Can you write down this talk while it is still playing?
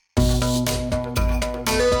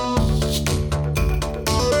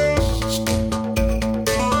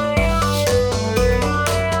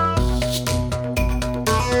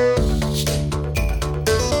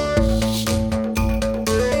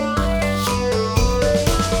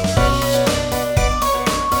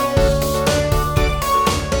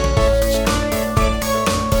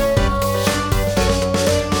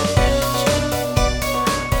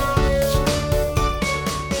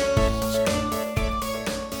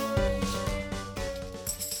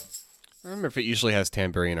I remember if it usually has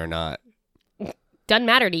tambourine or not. Doesn't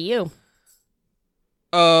matter to you.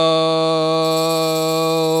 Oh,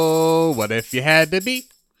 what if you had to be?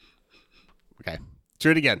 Okay,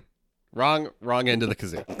 do it again. Wrong end of the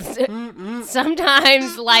kazoo.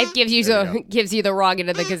 Sometimes life gives you There you gives you the wrong end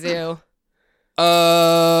of the kazoo.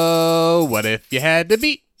 Oh, what if you had to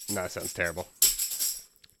be? No, that sounds terrible.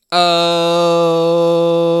 Oh,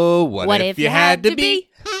 what if you had to be?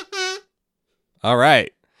 All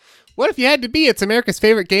right. What if you had to be? It's America's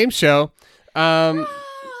favorite game show. Woo!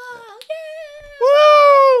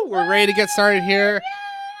 We're ready to get started here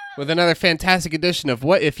with another fantastic edition of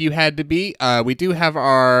What If You Had to Be. We do have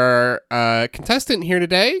our contestant here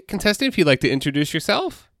today. Contestant, if you'd like to introduce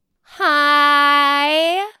yourself.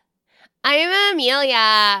 Hi, I'm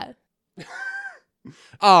Amelia.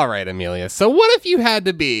 All right, Amelia. So what if you had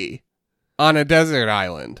to be on a desert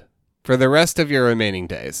island for the rest of your remaining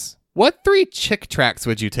days? What 3 Chick tracks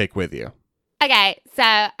would you take with you? Okay, so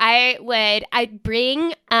I'd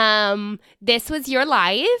bring This Was Your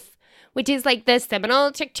Life, which is like the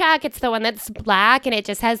seminal Chick track. It's the one that's black and it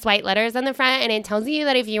just has white letters on the front and it tells you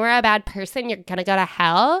that if you were a bad person, you're gonna go to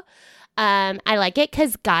hell. I like it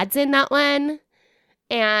because God's in that one.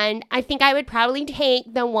 And I think I would probably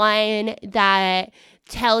take the one that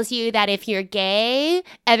tells you that if you're gay,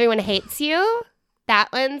 everyone hates you.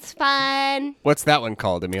 That one's fun. What's that one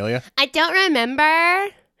called, Amelia? I don't remember.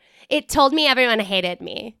 It told me everyone hated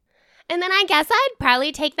me. And then I guess I'd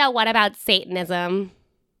probably take that one about Satanism.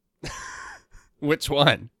 Which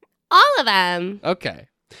one? All of them. Okay.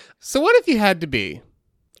 So what if you had to be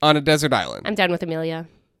on a desert island? I'm done with Amelia.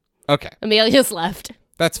 Okay, Amelia's left.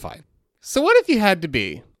 that's fine. So what if you had to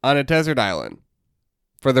be on a desert island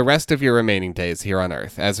for the rest of your remaining days here on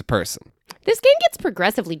Earth as a person? This game gets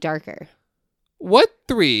progressively darker. What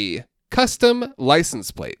 3 custom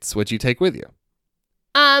license plates would you take with you?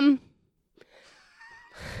 I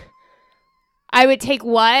would take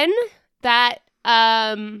one that, fuck.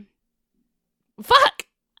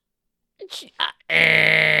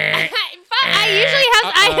 I usually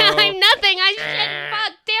have, I have nothing.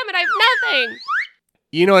 Fuck, damn it, I have nothing.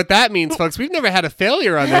 You know what that means, folks? We've never had a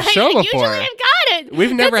failure on this show before. Usually I've got it.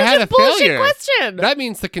 We've never That's had such a bullshit failure. Question. That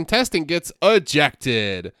means the contestant gets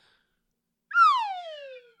ejected.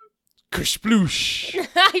 Kersploosh.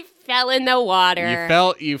 I fell in the water. You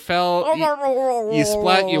fell, you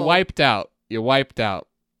splat, you wiped out.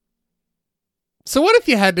 So what if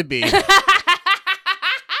you had to be,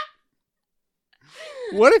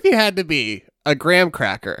 what if you had to be a graham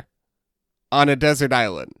cracker on a desert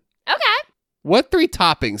island? Okay. What 3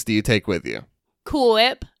 toppings do you take with you? Cool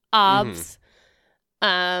Whip, Obs,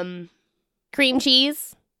 cream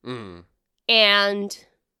cheese, and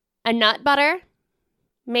a nut butter.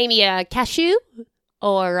 Maybe a cashew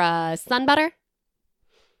or sun butter.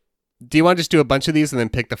 Do you want to just do a bunch of these and then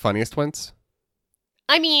pick the funniest ones?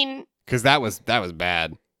 I mean... Because that was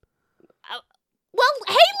bad. Well,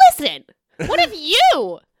 hey, listen. What if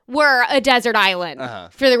you were a desert island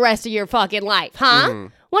for the rest of your fucking life, huh?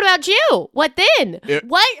 What about you? What then?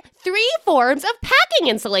 What 3 forms of packing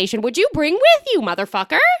insulation would you bring with you,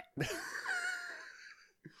 motherfucker?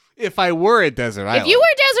 If I were a desert island. If you were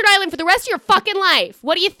a desert island for the rest of your fucking life,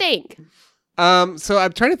 what do you think? So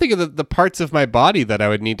I'm trying to think of the parts of my body that I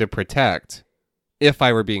would need to protect if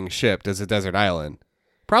I were being shipped as a desert island.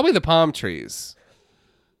 Probably the palm trees.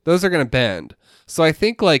 Those are going to bend. So I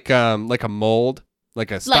think like a mold,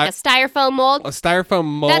 like a styrofoam mold. A styrofoam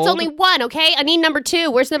mold. That's only one, okay? I need number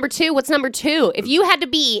 2. Where's number 2? What's number 2? If you had to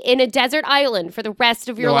be in a desert island for the rest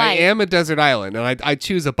of your life. I am a desert island, and I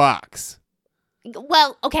choose a box.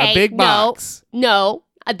 Well, okay. A big box. No,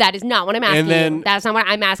 that is not what I'm asking you. That's not what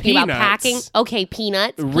I'm asking peanuts. about packing. Okay,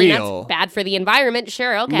 peanuts. Real. Peanuts, bad for the environment.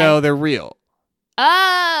 Sure, okay. No, they're real.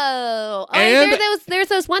 Oh. There's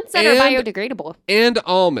those ones that are biodegradable. And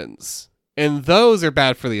almonds. And those are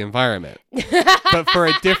bad for the environment. But for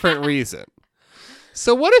a different reason.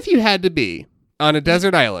 So what if you had to be on a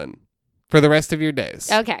desert island for the rest of your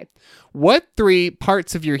days? Okay. What 3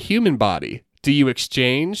 parts of your human body do you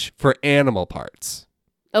exchange for animal parts?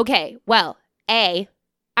 Okay, well, A,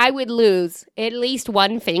 I would lose at least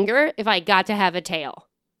one finger if I got to have a tail.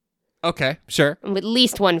 Okay, sure. At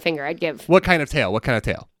least one finger I'd give. What kind of tail?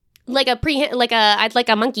 I'd like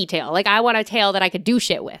a monkey tail. Like, I want a tail that I could do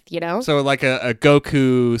shit with, you know? So like a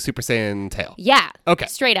Goku Super Saiyan tail. Yeah. Okay.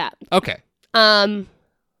 Straight up. Okay. And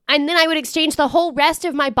then I would exchange the whole rest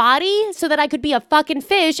of my body so that I could be a fucking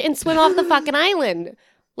fish and swim off the fucking island.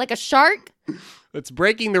 Like a shark? It's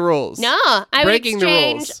breaking the rules. No. I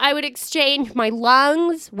rules. would exchange my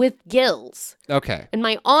lungs with gills. Okay. And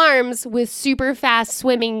my arms with super fast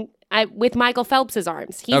swimming with Michael Phelps's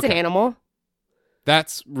arms. He's an Okay. animal.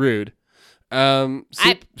 That's rude. Super I'm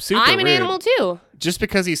an rude. animal too. Just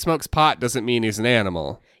because he smokes pot doesn't mean he's an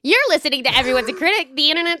animal. You're listening to Everyone's a Critic, the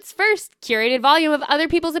internet's first curated volume of other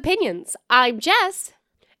people's opinions. I'm Jess,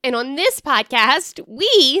 and on this podcast,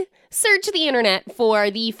 we search the internet for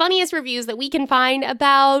the funniest reviews that we can find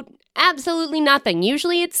about absolutely nothing.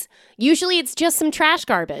 Usually it's just some trash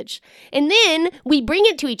garbage. And then we bring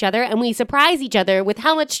it to each other and we surprise each other with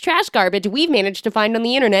how much trash garbage we've managed to find on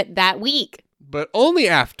the internet that week. But only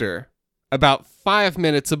after about 5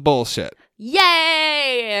 minutes of bullshit.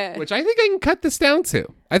 Yay! Which I think I can cut this down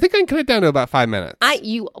to. I think I can cut it down to about 5 minutes.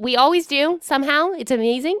 We always do, somehow. It's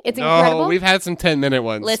amazing. It's incredible. No, we've had some 10-minute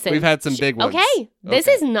ones. Listen. We've had some big ones. Okay. This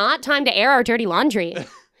is not time to air our dirty laundry.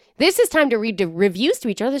 This is time to read the reviews to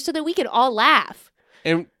each other so that we can all laugh.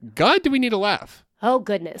 And God, do we need a laugh? Oh,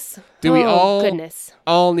 goodness. Do we goodness.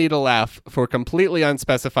 all need a laugh for completely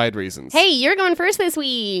unspecified reasons? Hey, you're going first this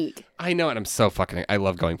week. I know, and I'm so I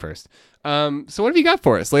love going first. So what have you got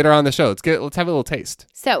for us later on in the show? Let's have a little taste.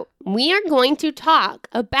 So we are going to talk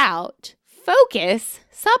about focus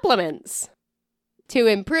supplements to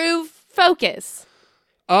improve focus.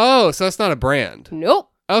 Oh, so that's not a brand.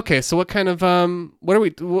 Nope. Okay, so what kind of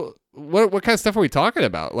what kind of stuff are we talking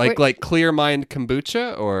about? Like Clear Mind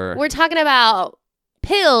kombucha or We're talking about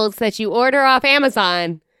pills that you order off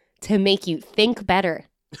Amazon to make you think better,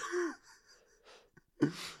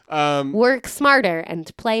 work smarter,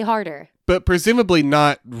 and play harder. but presumably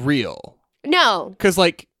not real. No. Cuz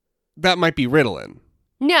that might be Ritalin.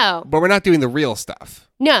 No. But we're not doing the real stuff.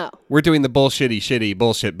 No. We're doing the shitty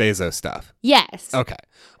bullshit Bezos stuff. Yes. Okay.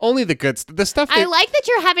 Only the good the stuff I that like that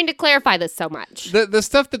you're having to clarify this so much. the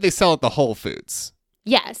stuff that they sell at the Whole Foods.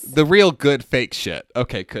 Yes. The real good fake shit.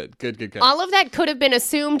 Okay, good. All of that could have been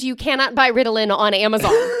assumed. You cannot buy Ritalin on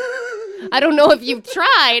Amazon. I don't know if you've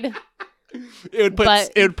tried. It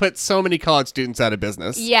would put so many college students out of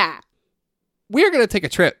business. Yeah. We are going to take a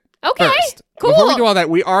trip. Okay. First. Cool. Before we do all that,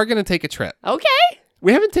 we are going to take a trip. Okay.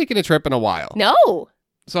 We haven't taken a trip in a while. No.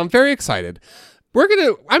 So I'm very excited.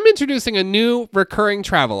 I'm introducing a new recurring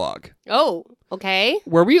travelogue Oh, okay.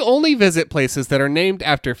 where we only visit places that are named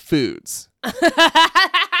after foods.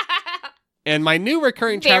 And my new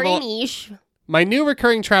recurring Very niche. My new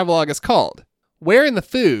recurring travelogue is called Where in the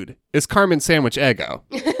Food is Carmen Sandwich Eggo?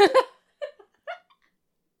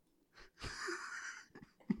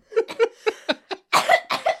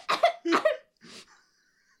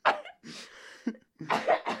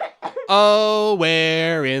 Oh,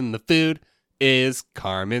 where in the food is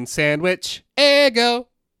Carmen Sandwich Eggo?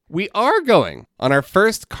 We are going on our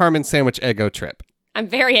first Carmen Sandwich Eggo trip I'm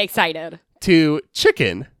very excited. to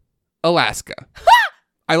Chicken, Alaska.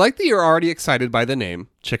 I like that you're already excited by the name,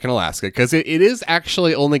 Chicken Alaska, because it is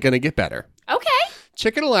actually only going to get better. Okay.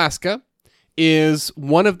 Chicken Alaska is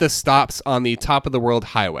one of the stops on the Top of the World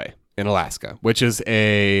Highway in Alaska, which is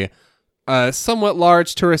a somewhat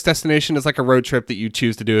large tourist destination. Is like a road trip that you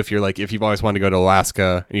choose to do if you've always wanted to go to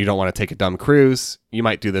Alaska and you don't want to take a dumb cruise, you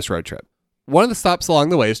might do this road trip. One of the stops along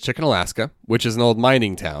the way is Chicken, Alaska, which is an old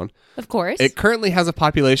mining town. Of course. It currently has a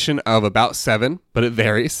population of about 7, but it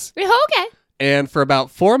varies. Okay. And for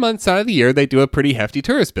about 4 months out of the year, they do a pretty hefty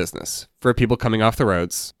tourist business for people coming off the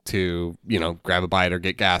roads to, grab a bite or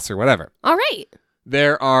get gas or whatever. All right.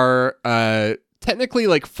 There are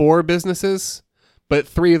technically 4 businesses, but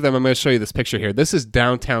 3 of them, I'm going to show you this picture here. This is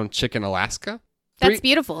downtown Chicken, Alaska. That's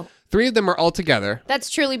beautiful. 3 of them are all together. That's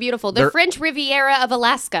truly beautiful. The French Riviera of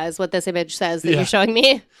Alaska is what this image says that you're showing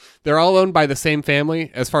me. They're all owned by the same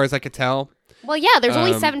family, as far as I could tell. Well, yeah, there's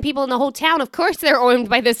only 7 people in the whole town. Of course they're owned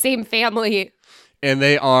by the same family. And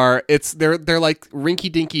they're like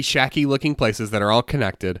rinky-dinky, shacky-looking places that are all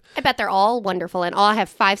connected. I bet they're all wonderful and all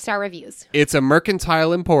have 5-star reviews. It's a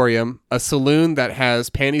mercantile emporium, a saloon that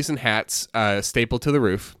has panties and hats stapled to the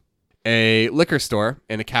roof, a liquor store,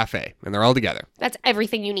 and a cafe, and they're all together. That's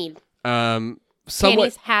everything you need.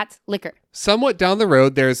 Panties, hats, liquor. Somewhat down the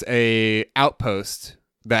road, there's a outpost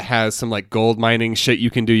that has some gold mining shit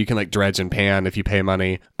you can do. You can dredge and pan if you pay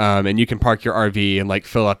money, and you can park your RV and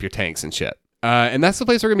fill up your tanks and shit. And that's the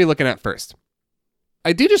place we're going to be looking at first.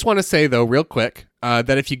 I do just want to say, though, real quick,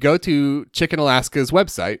 that if you go to Chicken Alaska's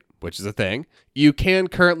website, which is a thing, you can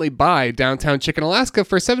currently buy downtown Chicken Alaska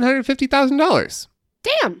for $750,000.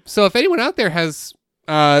 Damn. So if anyone out there has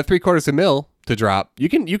 $750,000 to drop, you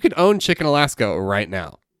could own Chicken Alaska right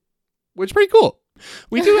now, which is pretty cool.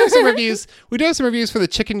 We do have some reviews. We do have some reviews for the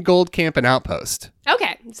Chicken Gold Camp and Outpost.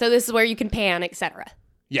 Okay, so this is where you can pan, etc.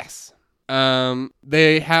 Yes.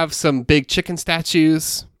 They have some big chicken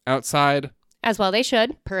statues outside. As well they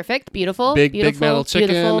should. Perfect. Beautiful. Big beautiful, metal chicken.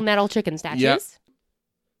 Beautiful metal chicken statues. Yep.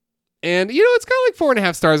 And, it's got like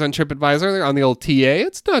 4.5 stars on TripAdvisor on the old TA.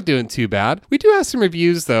 It's not doing too bad. We do have some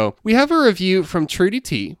reviews, though. We have a review from Trudy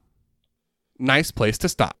T. Nice place to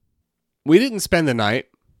stop. We didn't spend the night.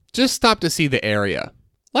 Just stopped to see the area.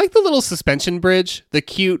 Like the little suspension bridge, the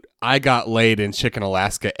cute I got laid in Chicken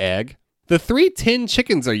Alaska egg. The 3 tin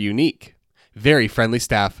chickens are unique. Very friendly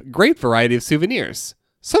staff, great variety of souvenirs.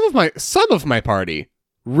 Some of my party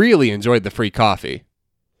really enjoyed the free coffee.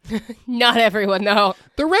 Not everyone, though.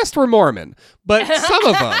 The rest were Mormon, but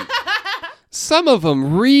some of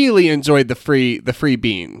them really enjoyed the free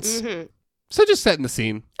beans. Mm-hmm. So just setting the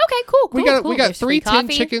scene. Okay, cool. We got There's 3 free tin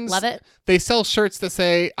coffee. chickens. Love it. They sell shirts that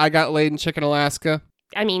say "I got laid in Chicken Alaska."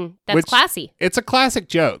 I mean, that's Which- classy. It's a classic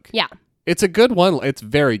joke. Yeah, It's a good one. It's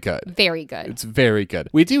very good. very good. It's very good.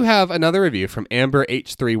 We do have another review from Amber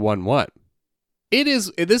H311. This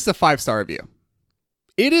is a 5-star review.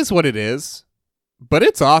 It is what it is, but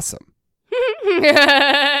it's awesome.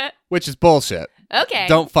 Which is bullshit. Okay.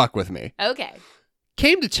 Don't fuck with me. Okay.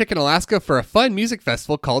 Came to Chicken Alaska for a fun music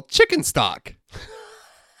festival called Chicken Stock.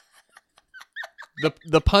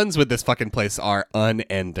 The puns with this fucking place are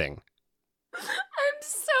unending. I'm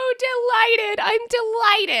so delighted. I'm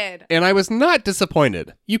delighted. And I was not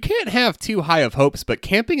disappointed. You can't have too high of hopes, but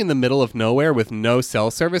camping in the middle of nowhere with no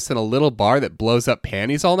cell service and a little bar that blows up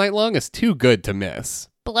panties all night long is too good to miss.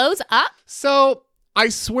 Blows up? So, I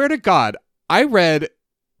swear to God, I read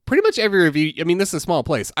pretty much every review. I mean, this is a small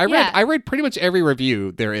place. I read pretty much every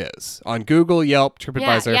review there is on Google, Yelp,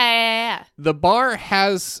 TripAdvisor. Yeah. The bar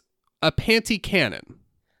has a panty cannon.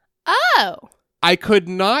 Oh. I could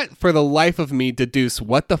not, for the life of me, deduce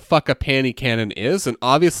what the fuck a panty cannon is, and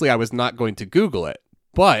obviously I was not going to Google it.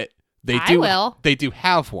 But they do. I will. They do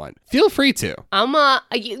have one. Feel free to.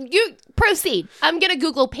 You proceed. I'm gonna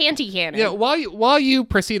Google panty cannon. Yeah. While you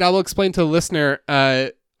proceed, I will explain to the listener.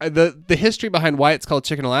 The history behind why it's called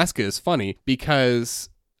Chicken Alaska is funny because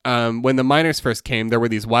when the miners first came, there were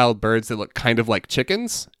these wild birds that look kind of like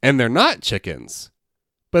chickens, and they're not chickens,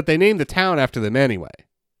 but they named the town after them anyway.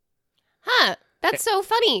 Huh. That's so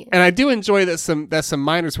funny. And I do enjoy that some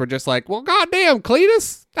miners were just like, well, goddamn,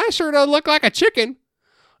 Cletus, that sure doesn't look like a chicken.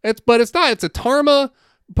 But it's not. It's a patarma.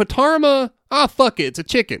 Ah, fuck it. It's a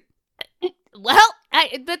chicken. Well,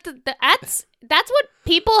 that's what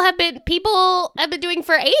people have been doing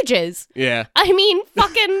for ages. Yeah. I mean,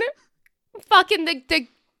 fucking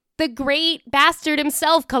the great bastard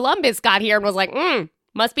himself, Columbus, got here and was like,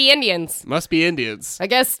 must be Indians. Must be Indians. I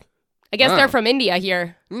guess they're from India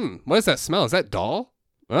here. What does that smell? Is that doll?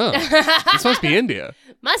 Oh, this must be India.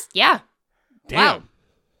 Yeah. Damn.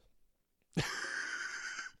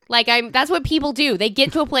 Wow. That's what people do. They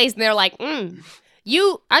get to a place and they're like, I'm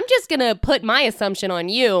just going to put my assumption on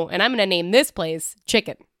you and I'm going to name this place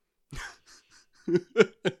Chicken.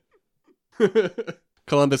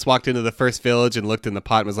 Columbus walked into the first village and looked in the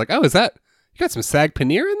pot and was like, oh, you got some sag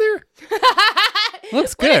paneer in there?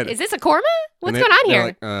 Looks good. Is this a korma? What's going on here?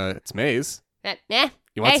 Like, it's maize. Nah.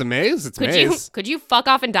 You want some maize? It's maize. Could you fuck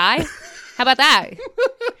off and die? How about that?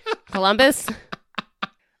 Columbus.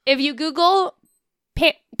 If you Google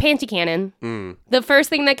panty cannon, the first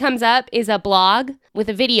thing that comes up is a blog with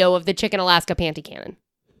a video of the Chicken Alaska panty cannon.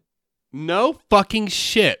 No fucking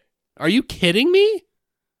shit. Are you kidding me?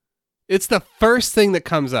 It's the first thing that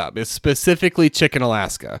comes up. It's specifically Chicken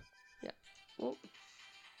Alaska.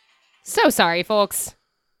 So sorry, folks.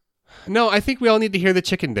 No, I think we all need to hear the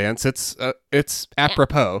chicken dance. It's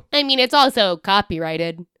apropos. I mean, it's also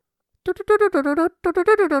copyrighted. So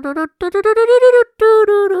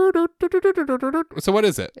what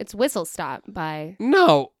is it? It's Whistle Stop by...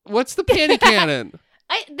 No, what's the panty cannon?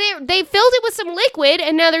 They filled it with some liquid,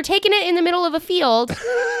 and now they're taking it in the middle of a field.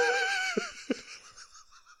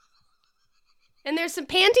 And there's some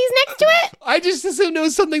panties next to it? I just assumed it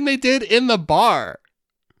was something they did in the bar.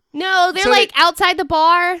 No, they're outside the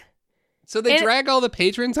bar. So they drag all the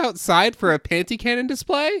patrons outside for a panty cannon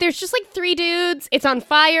display? There's just 3 dudes. It's on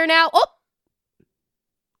fire now. Oh!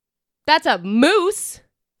 That's a moose.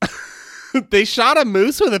 They shot a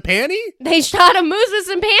moose with a panty? They shot a moose with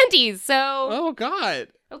some panties, so... Oh, God.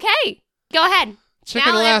 Okay, go ahead.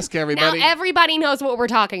 Chicken Alaska, everybody. Now everybody knows what we're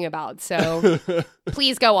talking about, so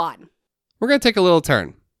please go on. We're going to take a little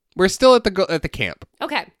turn. We're still at the camp.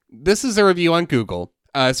 Okay. This is a review on Google.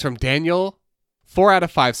 It's from Daniel, 4 out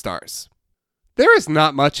of 5 stars. There is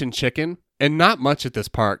not much in chicken and not much at this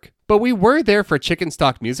park, but we were there for Chicken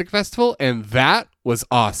Stock Music Festival, and that was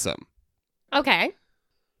awesome. Okay.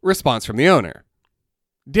 Response from the owner.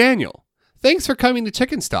 Daniel, thanks for coming to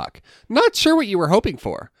Chicken Stock. Not sure what you were hoping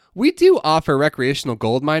for. We do offer recreational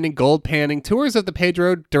gold mining, gold panning, tours of the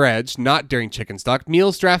Pedro Dredge, not during Chicken Stock,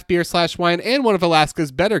 meals, draft beer / wine, and one of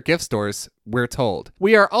Alaska's better gift stores, we're told.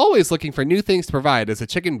 We are always looking for new things to provide as a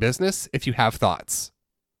chicken business if you have thoughts.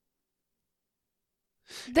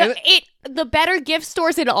 The better gift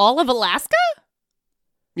stores in all of Alaska?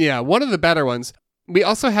 Yeah, one of the better ones. We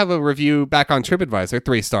also have a review back on TripAdvisor,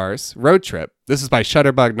 3 stars, Road Trip. This is by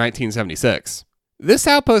Shutterbug 1976. This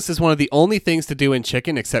outpost is one of the only things to do in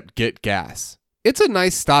Chicken except get gas. It's a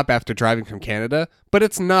nice stop after driving from Canada, but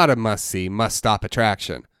it's not a must-see, must-stop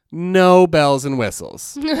attraction. No bells and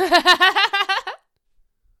whistles.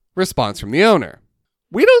 Response from the owner.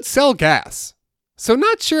 We don't sell gas. So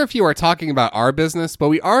not sure if you are talking about our business, but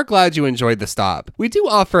we are glad you enjoyed the stop. We do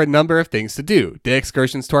offer a number of things to do. Day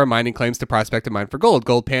excursions to our mining claims to prospect and mine for gold,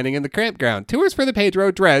 gold panning in the campground, tours for the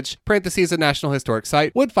Pedro Dredge, parentheses a National Historic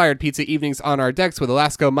Site, wood-fired pizza evenings on our decks with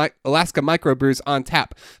Alaska microbrews on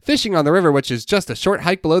tap, fishing on the river, which is just a short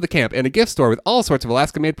hike below the camp, and a gift store with all sorts of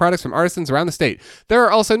Alaska-made products from artisans around the state. There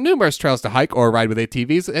are also numerous trails to hike or ride with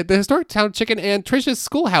ATVs at the historic town Chicken and Trish's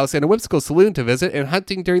schoolhouse and a whimsical saloon to visit and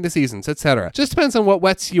hunting during the seasons, etc. Just depends on what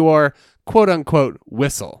wets your quote-unquote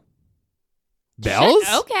whistle. Bells?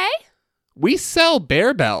 Okay. We sell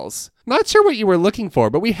bear bells. Not sure what you were looking for,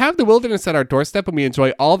 but we have the wilderness at our doorstep and we enjoy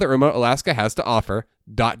all that remote Alaska has to offer. ...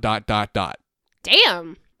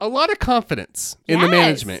 Damn. A lot of confidence in the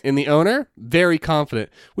management. In the owner, very confident.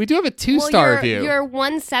 We do have a 2-star review. You're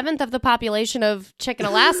 1/7 of the population of Chicken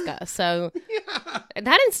Alaska, so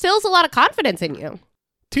that instills a lot of confidence in you.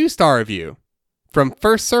 2-star review from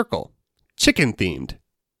First Circle. Chicken themed.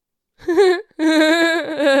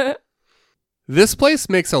 This place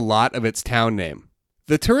makes a lot of its town name.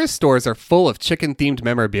 The tourist stores are full of chicken-themed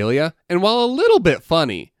memorabilia, and while a little bit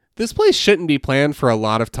funny, this place shouldn't be planned for a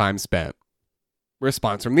lot of time spent.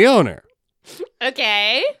 Response from the owner.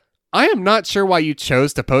 Okay. I am not sure why you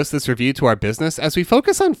chose to post this review to our business, as we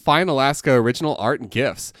focus on fine Alaska original art and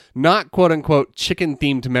gifts, not quote-unquote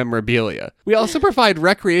chicken-themed memorabilia. We also provide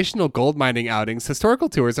recreational gold mining outings, historical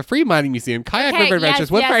tours, a free mining museum, kayak river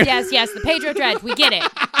adventures, yes, the Pedro Dredge. We get it.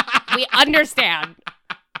 We understand.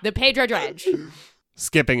 The Pedro Dredge.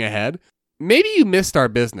 Skipping ahead. Maybe you missed our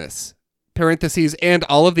business, parentheses, and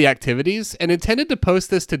all of the activities, and intended to post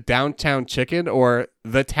this to Downtown Chicken or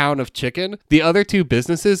the Town of Chicken, the other 2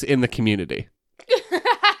 businesses in the community.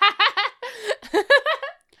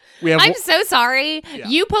 I'm so sorry. Yeah.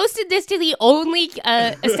 You posted this to the only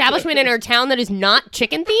establishment in our town that is not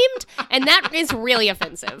chicken themed, and that is really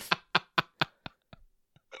offensive.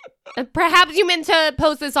 Perhaps you meant to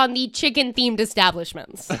post this on the chicken themed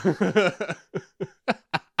establishments.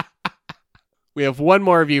 We have one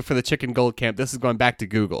more review for the Chicken Gold Camp. This is going back to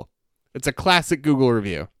Google. It's a classic Google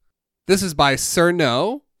review. This is by Sir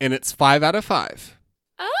No, and it's 5 out of 5.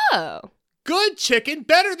 Oh. Good chicken,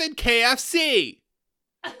 better than KFC.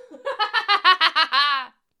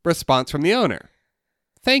 Response from the owner.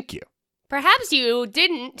 Thank you. Perhaps you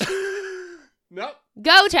didn't. Nope.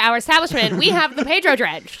 Go to our establishment. We have the Pedro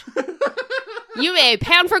Dredge. You may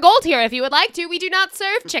pound for gold here if you would like to. We do not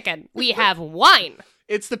serve chicken. We have wine.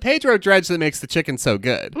 It's the Pedro Dredge that makes the chicken so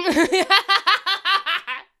good.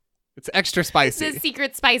 It's extra spicy. The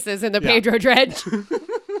secret spices in the Pedro Dredge.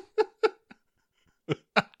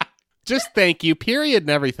 Just thank you, period and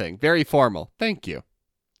everything. Very formal. Thank you.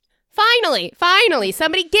 Finally,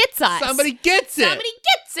 somebody gets us. Somebody gets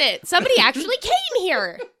it. Somebody actually came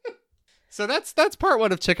here. So that's part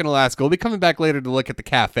 1 of Chicken Alaska. We'll be coming back later to look at the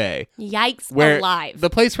cafe. Yikes alive. The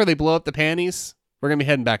place where they blow up the panties. We're going to be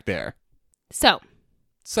heading back there. So,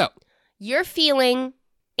 you're feeling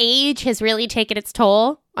age has really taken its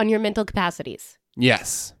toll on your mental capacities.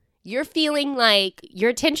 Yes. You're feeling like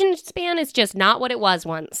your attention span is just not what it was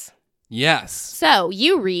once. Yes. So,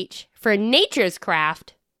 you reach for Nature's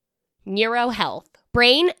Craft Neuro Health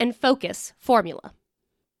Brain and Focus Formula.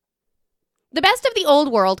 The best of the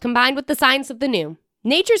old world combined with the science of the new,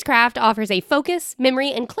 Nature's Craft offers a focus,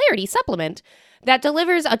 memory, and clarity supplement that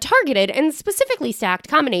delivers a targeted and specifically stacked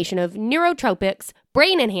combination of neurotropics,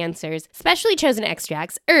 brain enhancers, specially chosen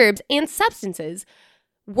extracts, herbs, and substances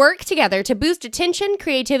work together to boost attention,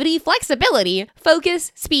 creativity, flexibility,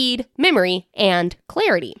 focus, speed, memory, and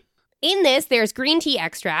clarity. In this, there's green tea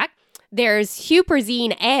extract, there's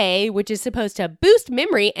huperzine A, which is supposed to boost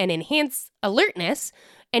memory and enhance alertness,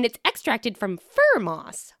 and it's extracted from fir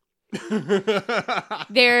moss.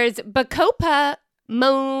 There's Bacopa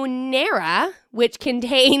monera, which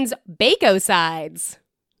contains bacosides.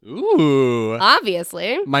 Ooh.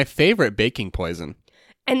 Obviously. My favorite baking poison.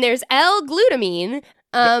 And there's L-glutamine.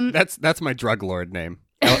 That's my drug lord name.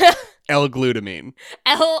 L-glutamine.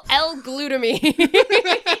 L-glutamine.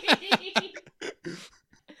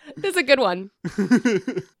 That's a good one.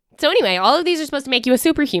 So anyway, all of these are supposed to make you a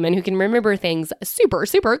superhuman who can remember things super,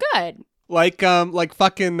 super good. Like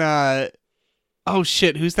fucking, oh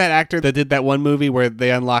shit, who's that actor that did that one movie where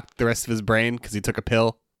they unlocked the rest of his brain because he took a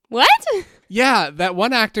pill? What? Yeah, that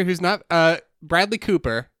one actor who's not, Bradley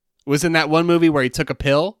Cooper was in that one movie where he took a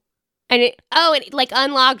pill. And it like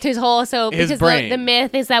unlocked his whole, so His because brain. the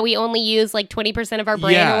myth is that we only use like 20% of our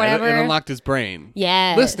brain Yeah, or whatever. it unlocked his brain.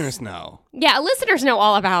 Yes. Listeners know. Yeah, listeners know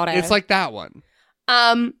all about it. It's like that one.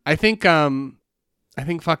 I think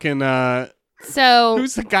fucking, so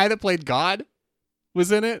who's the guy that played God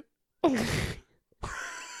was in it?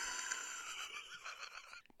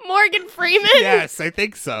 Morgan Freeman? Yes, I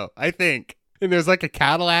think so. And there's like a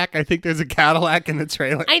Cadillac. I think there's a Cadillac in the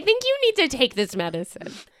trailer. I think you need to take this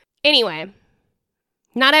medicine. Anyway,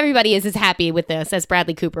 not everybody is as happy with this as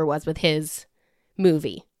Bradley Cooper was with his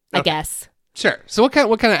movie, I guess. Sure. So what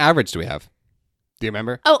kind of average do we have? Do you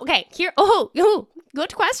remember? Oh, okay. Here. Oh,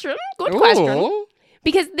 good question. Good question. Ooh.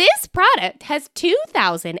 Because this product has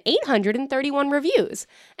 2,831 reviews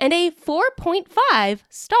and a 4.5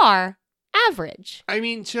 star average. I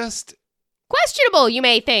mean, just Questionable, you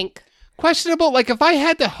may think. questionable. Like, if I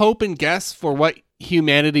had to hope and guess for what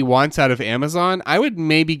humanity wants out of Amazon, I would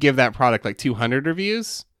maybe give that product like 200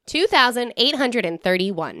 reviews.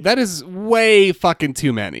 2,831. That is way fucking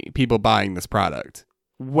too many people buying this product.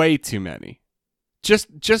 Way too many.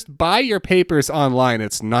 Just buy your papers online.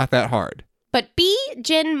 It's not that hard. But B.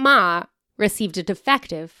 Jin Ma received a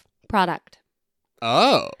defective product.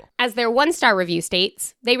 Oh. As their 1-star review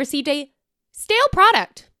states, they received a stale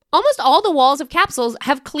product. Almost all the walls of capsules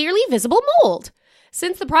have clearly visible mold.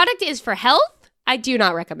 Since the product is for health, I do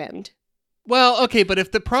not recommend. Well, okay, but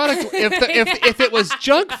if the product, if it was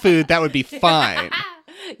junk food, that would be fine.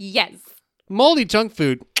 Yes. Moldy junk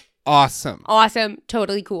food, awesome. Awesome.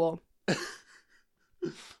 Totally cool.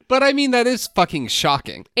 But I mean, that is fucking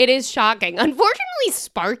shocking. It is shocking. Unfortunately,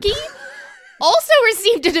 Sparky also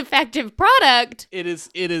received a defective product. It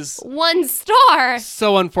is 1 star.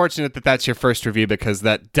 so unfortunate that that's your first review because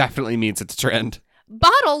that definitely means it's a trend.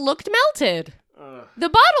 Bottle looked melted. The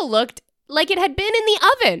bottle looked like it had been in the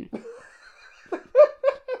oven.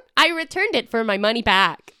 I returned it for my money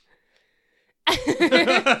back.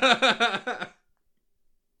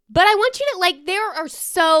 But I want you to, there are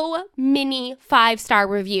so many 5-star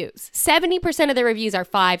reviews. 70% of the reviews are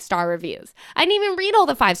 5-star reviews. I didn't even read all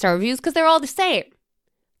the 5-star reviews because they're all the same.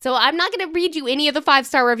 So I'm not going to read you any of the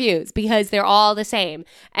 5-star reviews because they're all the same.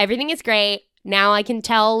 Everything is great. Now I can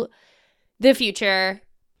tell the future.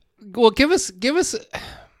 Well, give us.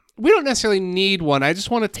 We don't necessarily need one. I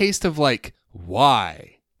just want a taste of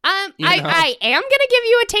why. I am gonna give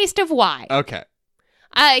you a taste of why. Okay.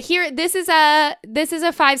 Here, this is a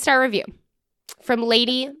 5-star review from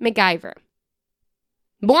Lady MacGyver.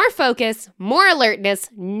 More focus, more alertness,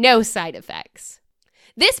 no side effects.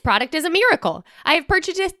 This product is a miracle. I have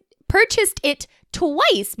purchased it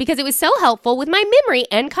twice because it was so helpful with my memory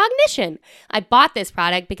and cognition. I bought this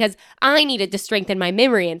product because I needed to strengthen my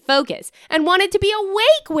memory and focus and wanted to be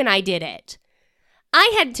awake when I did it.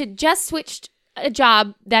 I had to just switch a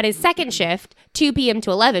job that is second shift, 2 p.m. to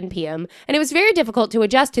 11 p.m., and it was very difficult to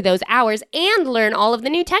adjust to those hours and learn all of the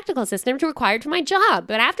new technical systems required for my job.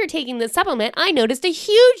 But after taking the supplement, I noticed a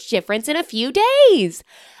huge difference in a few days.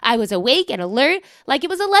 I was awake and alert like it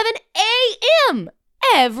was 11 a.m.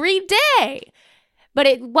 every day. But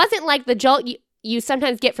it wasn't like the jolt you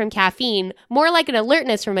sometimes get from caffeine, more like an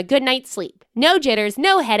alertness from a good night's sleep. No jitters,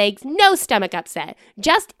 no headaches, no stomach upset,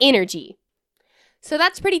 just energy. So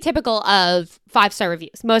that's pretty typical of 5-star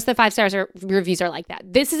reviews. Most of the 5-star reviews are like that.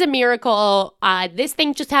 This is a miracle. This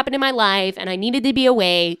thing just happened in my life, and I needed to be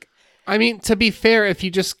awake. I mean, to be fair, if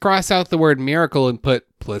you just cross out the word miracle and put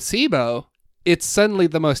placebo, it's suddenly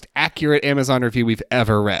the most accurate Amazon review we've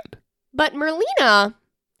ever read. But Merlina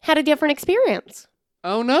had a different experience.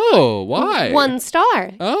 Oh no, why? 1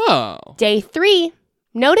 star. Oh. Day 3,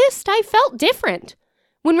 noticed I felt different.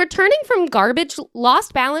 When returning from garbage,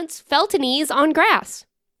 lost balance, felt an ease on grass.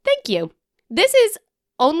 Thank you. This is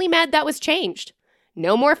only med that was changed.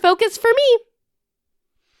 No more focus for me.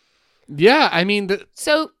 Yeah, I mean...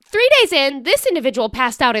 So 3 days in, this individual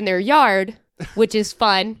passed out in their yard, which is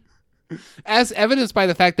fun. As evidenced by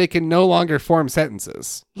the fact they can no longer form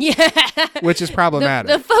sentences, Yeah. which is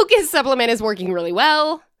problematic. The Focus supplement is working really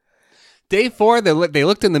well. Day 4, they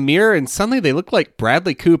looked in the mirror and suddenly they looked like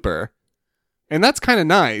Bradley Cooper. And that's kind of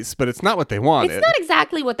nice, but it's not what they wanted. It's not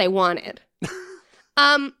exactly what they wanted.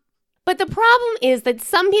 But the problem is that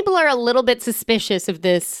some people are a little bit suspicious of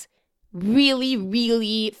this really,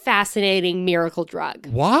 really fascinating miracle drug.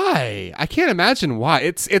 Why? I can't imagine why.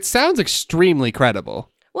 It sounds extremely credible.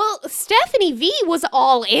 Well, Stephanie V was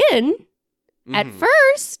all in at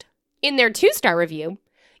first in their 2-star review.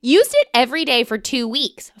 Used it every day for 2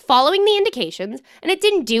 weeks, following the indications, and it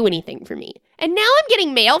didn't do anything for me. And now I'm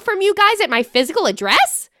getting mail from you guys at my physical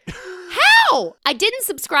address? How? I didn't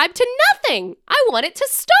subscribe to nothing. I want it to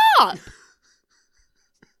stop.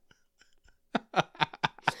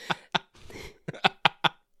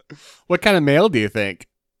 What kind of mail do you think?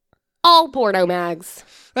 All porno mags.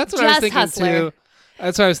 That's what I was Just thinking Hustler. too.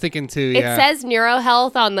 That's what I was thinking too. Yeah. It says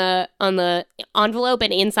NeuroHealth on the envelope,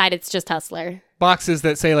 and inside it's just Hustler. Boxes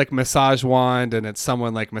that say like massage wand, and it's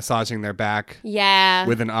someone like massaging their back Yeah.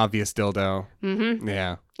 with an obvious dildo. Mm-hmm.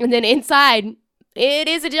 Yeah. And then inside, it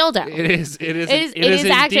is a dildo. It is Actually,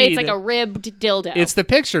 it's indeed. like a ribbed dildo. It's the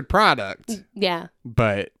pictured product, Yeah.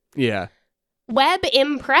 but yeah. Web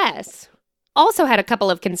Impress also had a couple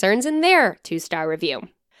of concerns in their 2-star review.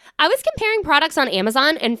 I was comparing products on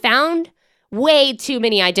Amazon and found way too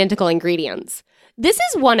many identical ingredients. This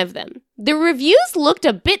is one of them. The reviews looked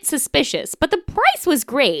a bit suspicious, but the price was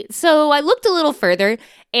great, so I looked a little further,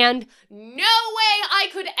 and no way I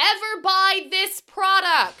could ever buy this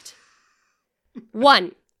product.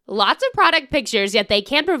 1. Lots of product pictures, yet they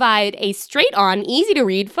can't provide a straight-on,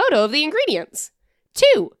 easy-to-read photo of the ingredients.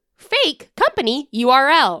 2. Fake company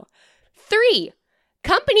URL. 3.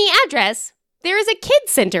 Company address. There is a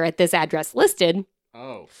kids center at this address listed.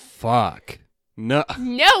 Oh, fuck. No.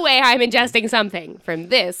 No way I'm ingesting something from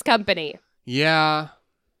this company. Yeah.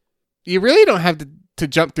 You really don't have to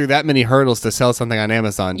jump through that many hurdles to sell something on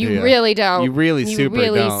Amazon, do you? You really don't. You really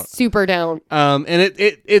super don't. And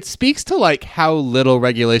it speaks to like how little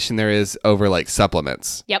regulation there is over like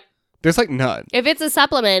supplements. Yep. There's like none. If it's a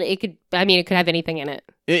supplement, it could have anything in it.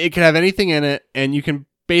 It could have anything in it, and you can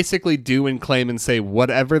basically do and claim and say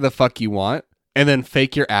whatever the fuck you want, and then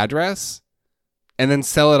fake your address, and then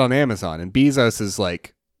sell it on Amazon. And Bezos is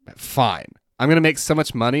like, fine. I'm going to make so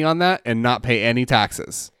much money on that and not pay any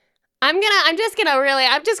taxes. I'm just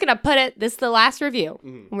gonna put it, this is the last review.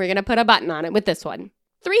 We're gonna put a button on it with this one.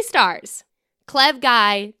 3 stars. Clev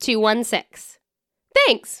Guy 216.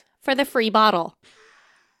 Thanks for the free bottle.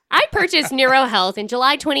 I purchased NeuroHealth in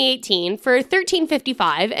July 2018 for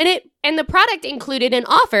 $13.55, and the product included an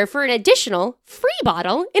offer for an additional free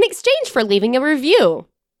bottle in exchange for leaving a review.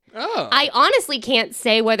 Oh. I honestly can't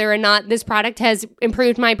say whether or not this product has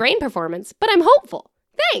improved my brain performance, but I'm hopeful.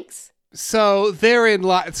 Thanks. So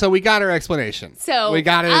so we got our explanation. So we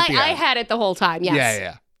got it at the I end. had it the whole time, yes.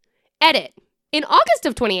 Yeah. Edit. In August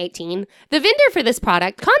of 2018, the vendor for this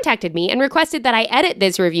product contacted me and requested that I edit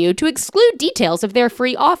this review to exclude details of their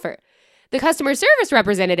free offer. The customer service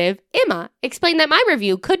representative, Emma, explained that my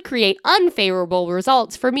review could create unfavorable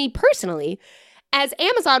results for me personally, as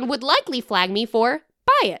Amazon would likely flag me for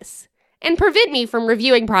bias and prevent me from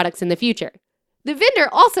reviewing products in the future. The vendor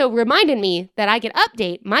also reminded me that I could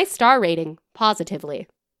update my star rating positively.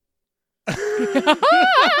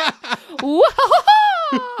 Whoa!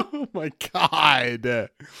 Oh my god.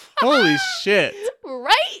 Holy shit.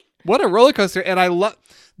 Right? What a roller coaster. And I love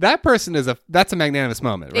that person that's a magnanimous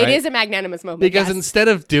moment, right? It is a magnanimous moment. Because yes. instead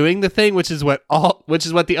of doing the thing, which is what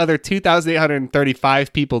the other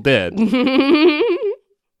 2,835 people did,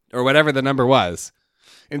 or whatever the number was,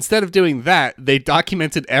 instead of doing that, they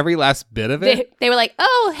documented every last bit of it. They were like,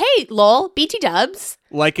 "Oh, hey, lol, BT dubs."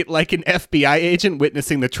 Like an FBI agent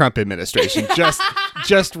witnessing the Trump administration.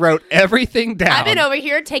 Just wrote everything down. I've been over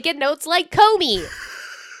here taking notes like Comey.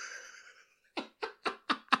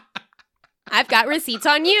 I've got receipts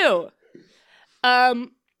on you.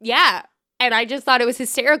 Yeah. And I just thought it was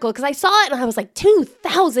hysterical because I saw it and I was like,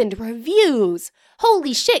 2,000 reviews.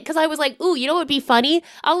 Holy shit. Because I was like, ooh, you know what would be funny?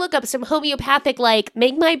 I'll look up some homeopathic, like,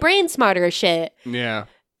 make my brain smarter shit. Yeah.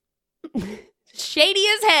 Shady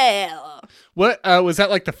as hell. What was that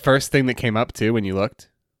like the first thing that came up too when you looked?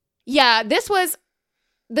 Yeah, this was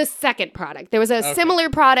the second product. There was a similar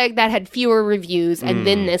product that had fewer reviews, and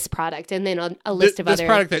then this product, and then a list of this other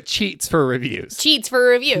product that cheats for reviews. cheats for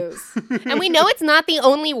reviews. And we know it's not the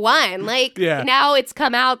only one. Like now it's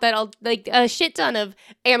come out that a shit ton of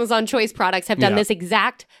Amazon Choice products have done this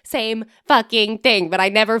exact same fucking thing, but I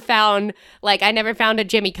never found a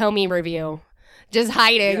Jimmy Comey review. just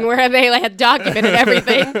hiding where they had documented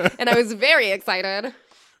everything. And I was very excited.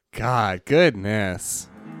 God, goodness.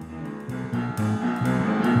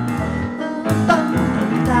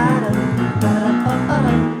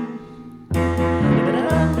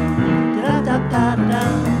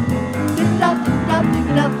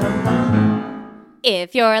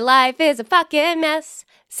 If your life is a fucking mess,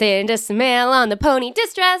 send us a mail on the pony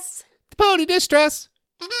distress. Pony distress.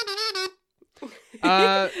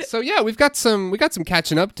 So yeah, we got some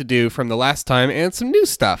catching up to do from the last time and some new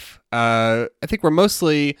stuff. I think we're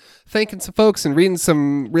mostly thanking some folks and reading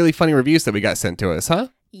some really funny reviews that we got sent to us, huh?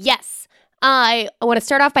 Yes. I want to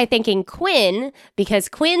start off by thanking Quinn, because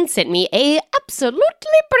Quinn sent me a absolutely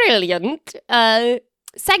brilliant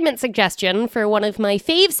segment suggestion for one of my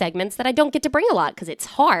fave segments that I don't get to bring a lot because it's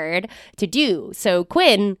hard to do. So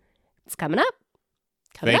Quinn, it's coming up.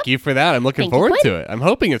 Thank you for that. I'm looking forward to it. I'm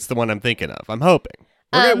hoping it's the one I'm thinking of. I'm hoping.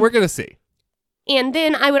 We're going to see. And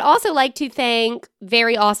then I would also like to thank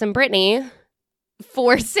very awesome Brittany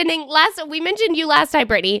for sending we mentioned you last time,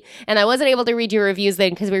 Brittany, and I wasn't able to read your reviews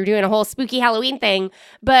then because we were doing a whole spooky Halloween thing.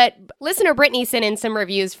 But listener Brittany sent in some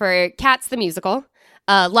reviews for Cats the Musical,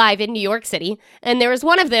 live in New York City. And there was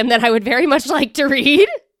one of them that I would very much like to read.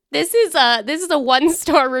 This is a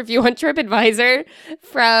 1-star review on TripAdvisor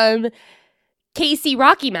from Casey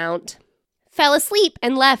Rocky Mount. Fell asleep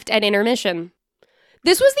and left at intermission.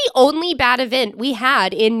 This was the only bad event we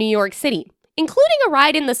had in New York City, including a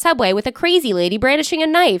ride in the subway with a crazy lady brandishing a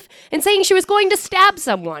knife and saying she was going to stab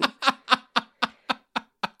someone.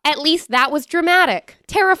 At least that was dramatic,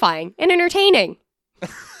 terrifying, and entertaining.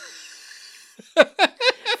 5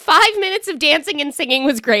 minutes of dancing and singing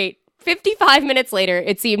was great. 55 minutes later,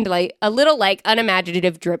 it seemed like a little like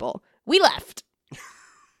unimaginative dribble. We left.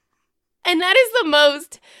 And that is the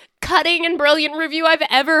most cutting and brilliant review I've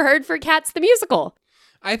ever heard for Cats the Musical.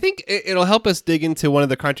 I think it'll help us dig into one of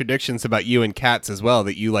the contradictions about you and cats as well,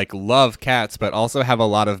 that you love cats, but also have a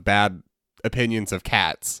lot of bad opinions of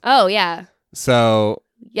cats. Oh, yeah. So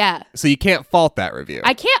you can't fault that review.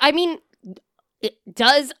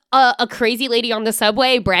 Does a crazy lady on the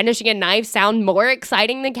subway brandishing a knife sound more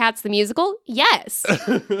exciting than Cats the Musical? Yes.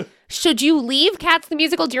 Should you leave Cats the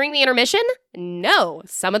Musical during the intermission? No.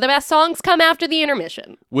 Some of the best songs come after the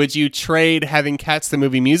intermission. Would you trade having Cats the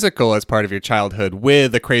Movie Musical as part of your childhood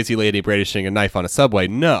with a crazy lady brandishing a knife on a subway?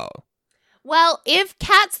 No. Well, if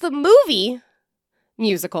Cats the Movie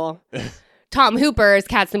Musical, Tom Hooper's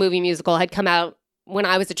Cats the Movie Musical had come out when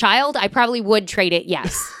I was a child, I probably would trade it,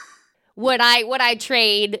 yes. Would I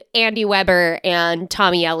trade Andy Weber and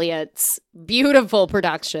Tommy Elliott's beautiful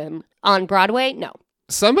production on Broadway? No.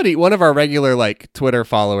 One of our regular Twitter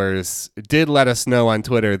followers did let us know on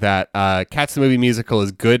Twitter that Cats the Movie Musical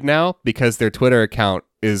is good now because their Twitter account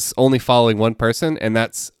is only following one person, and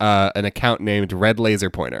that's an account named Red Laser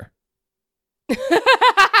Pointer.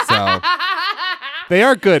 So they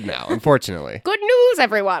are good now, unfortunately. Good news,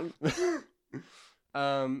 everyone. Is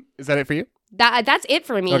that it for you? That's it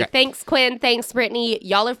for me. Okay. Thanks, Quinn. Thanks, Brittany.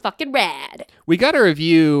 Y'all are fucking rad. We got a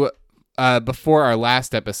review before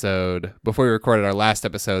we recorded our last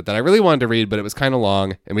episode that I really wanted to read, but it was kind of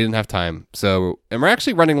long and we didn't have time. And we're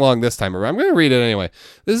actually running long this time. I'm going to read it anyway.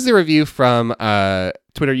 This is a review from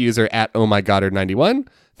Twitter user at ohmygoddard91.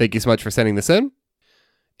 Thank you so much for sending this in.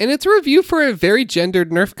 And it's a review for a very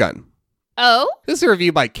gendered Nerf gun. Oh? This is a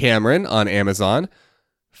review by Cameron on Amazon.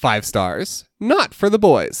 5 stars. Not for the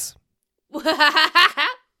boys.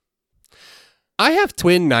 I have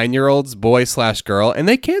twin 9-year-olds, boy/girl, and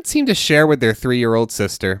they can't seem to share with their 3-year-old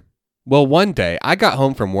sister. Well, one day, I got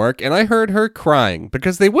home from work and I heard her crying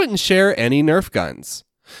because they wouldn't share any Nerf guns.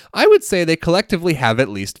 I would say they collectively have at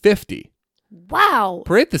least 50. Wow.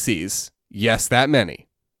 Parentheses, yes, that many.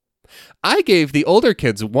 I gave the older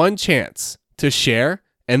kids one chance to share,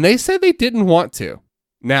 and they said they didn't want to.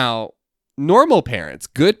 Now, normal parents,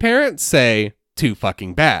 good parents, say too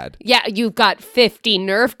fucking bad. Yeah, you've got 50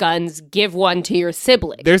 Nerf guns. Give one to your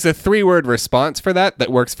sibling. There's a 3-word response for that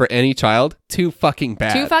works for any child. Too fucking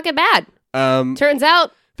bad. Too fucking bad. Turns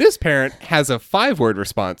out this parent has a 5-word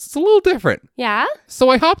response. It's a little different. Yeah? So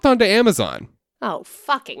I hopped onto Amazon. Oh,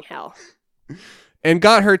 fucking hell. And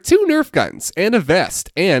got her 2 Nerf guns and a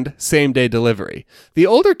vest and same-day delivery. The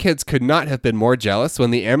older kids could not have been more jealous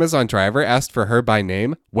when the Amazon driver asked for her by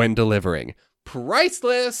name when delivering.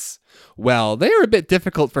 Priceless! Well, they are a bit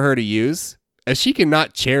difficult for her to use, as she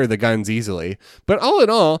cannot chair the guns easily. But all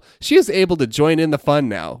in all, she is able to join in the fun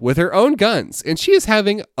now with her own guns, and she is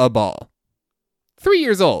having a ball. 3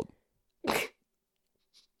 years old.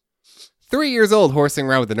 3 years old horsing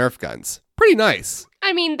around with the Nerf guns. Pretty nice.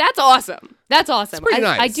 I mean, that's awesome. That's awesome. It's pretty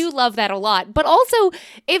nice. I do love that a lot. But also,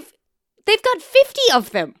 if They've got 50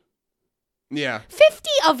 of them. Yeah. 50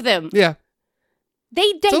 of them. Yeah. They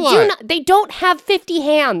a do lot. not. They don't have 50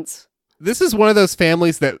 hands. This is one of those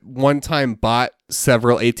families that one time bought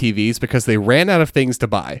several ATVs because they ran out of things to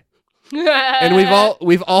buy. And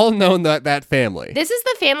we've all known that family. This is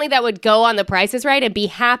the family that would go on The Price is Right and be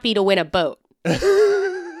happy to win a boat.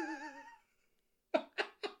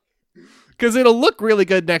 Because it'll look really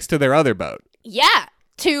good next to their other boat. Yeah,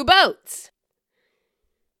 2 boats.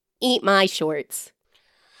 Eat my shorts.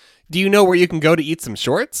 Do you know where you can go to eat some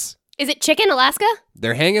shorts? Is it Chicken Alaska?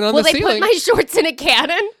 They're hanging on Will the they ceiling. put my shorts in a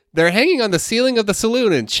cannon? They're hanging on the ceiling of the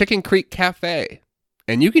saloon in Chicken Creek Cafe.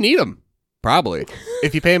 And you can eat them. Probably.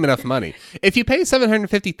 If you pay them enough money. If you pay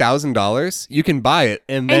 $750,000, you can buy it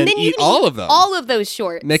and then you eat can all eat of them. All of those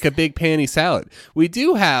shorts. Make a big panty salad. We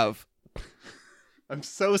do have... I'm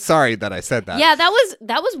so sorry that I said that. Yeah, that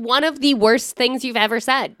was one of the worst things you've ever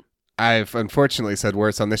said. I've unfortunately said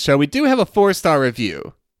worse on this show. We do have a 4-star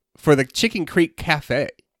review for the Chicken Creek Cafe.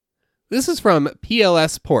 This is from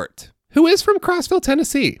PLS Port, who is from Crossville,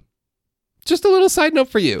 Tennessee. Just a little side note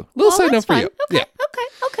for you. Side note for you. Okay, Yeah.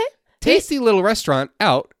 okay. Tasty little restaurant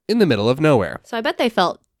out in the middle of nowhere. So I bet they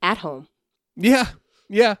felt at home. Yeah.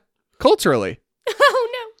 Culturally. Oh,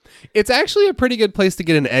 no. It's actually a pretty good place to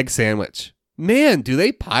get an egg sandwich. Man, do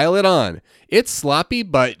they pile it on. It's sloppy,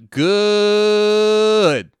 but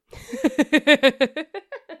good.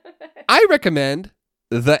 I recommend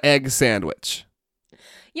the egg sandwich.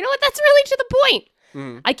 You know what? That's really to the point.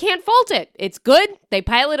 Mm. I can't fault it. It's good. They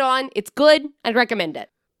pile it on. It's good. I'd recommend it.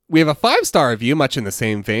 We have a 5-star review, much in the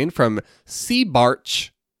same vein, from Sea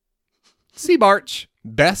Barch. Sea Barch,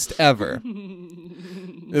 best ever.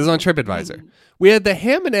 This is on TripAdvisor. We had the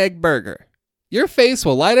ham and egg burger. Your face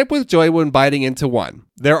will light up with joy when biting into one.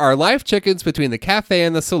 There are live chickens between the cafe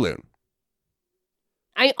and the saloon.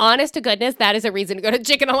 Honest to goodness, that is a reason to go to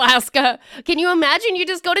Chicken Alaska. Can you imagine you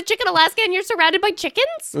just go to Chicken Alaska and you're surrounded by chickens?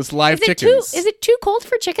 It's live Is chickens. it too cold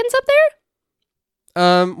for chickens up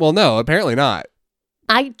there? Well, no, apparently not.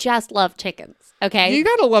 I just love chickens. Okay. You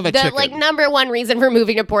gotta love a The chicken. number one reason for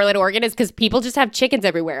moving to Portland, Oregon is because people just have chickens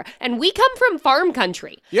everywhere. And we come from farm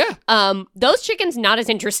country. Yeah. Those chickens not as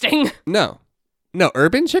interesting. No,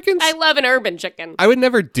 urban chickens? I love an urban chicken. I would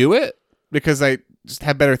never do it because I just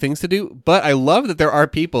have better things to do. But I love that there are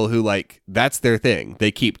people who that's their thing.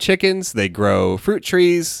 They keep chickens. They grow fruit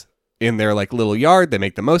trees in their little yard. They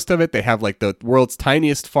make the most of it. They have the world's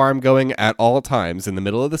tiniest farm going at all times in the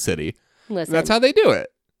middle of the city. Listen, And that's how they do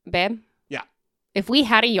it. babe. Yeah. If we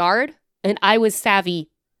had a yard and I was savvy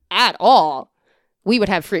at all, we would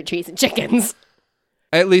have fruit trees and chickens.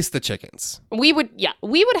 At least the chickens. We would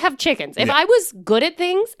have chickens. If Yeah. I was good at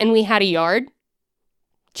things and we had a yard,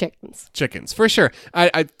 chickens. Chickens, for sure.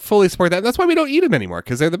 I fully support that. That's why we don't eat them anymore,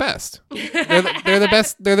 because they're the best. They're the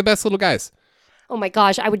best. They're the best little guys. Oh my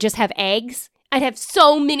gosh, I would just have eggs. I'd have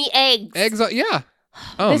so many eggs. Eggs, yeah.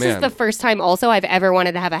 Oh, this man. is the first time also I've ever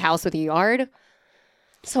wanted to have a house with a yard.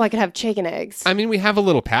 So I could have chicken eggs. I mean, we have a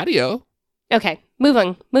little patio. Okay,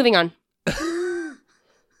 moving on.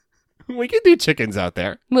 We can do chickens out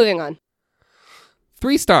there. Moving on.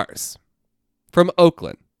 3 stars from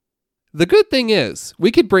Oakland. The good thing is,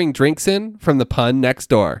 we could bring drinks in from the pun next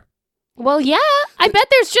door. Well, yeah. I bet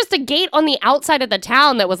there's just a gate on the outside of the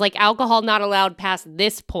town that was alcohol not allowed past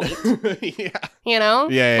this point. Yeah. You know?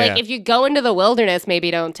 Yeah. If you go into the wilderness,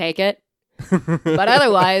 maybe don't take it. But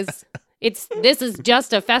otherwise, this is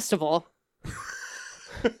just a festival.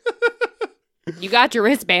 You got your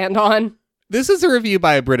wristband on. This is a review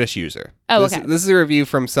by a British user. Oh, this, okay. This is a review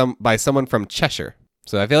by someone from Cheshire.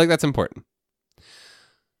 So I feel like that's important.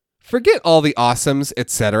 Forget all the awesomes,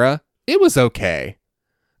 etc. It was okay.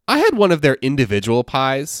 I had one of their individual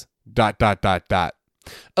pies, ...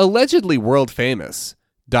 Allegedly world famous, ...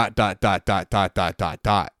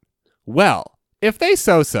 Well, if they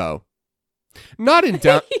so. Not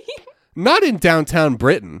in downtown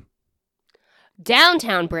Britain.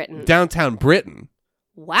 Downtown Britain. Downtown Britain.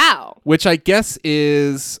 Wow. Which I guess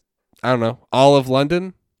is, I don't know, all of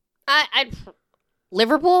London?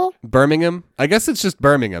 Liverpool? Birmingham? I guess it's just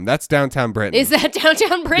Birmingham. That's downtown Britain. Is that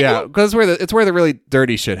downtown Britain? Yeah, because it's where the really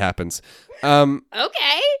dirty shit happens.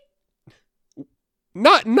 Okay.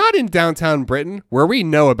 Not in downtown Britain, where we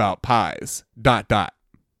know about pies. ... I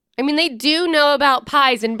mean, they do know about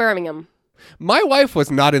pies in Birmingham. My wife was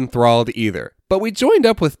not enthralled either, but we joined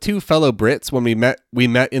up with 2 fellow Brits when we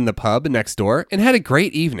met in the pub next door and had a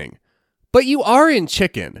great evening. But you are in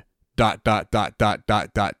chicken. ... And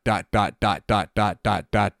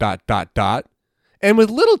with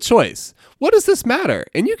little choice, what does this matter?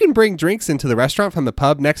 And you can bring drinks into the restaurant from the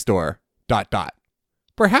pub next door. ...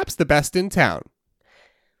 Perhaps the best in town.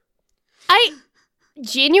 I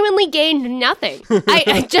genuinely gained nothing.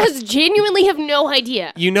 I just genuinely have no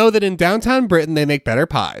idea. You know that in downtown Britain, they make better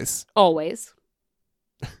pies. Always.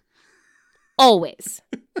 Always.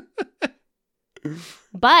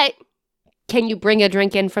 But can you bring a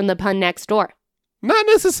drink in from the pun next door? Not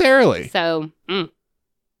necessarily. So,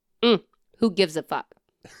 who gives a fuck?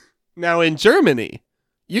 Now in Germany,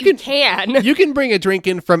 you can. you can bring a drink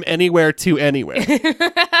in from anywhere to anywhere,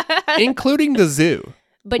 including the zoo.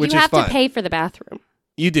 But which you is have fun. to pay for the bathroom.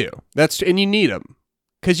 You do. And you need them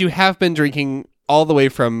because you have been drinking all the way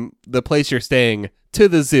from the place you're staying to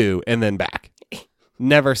the zoo and then back.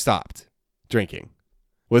 Never stopped drinking.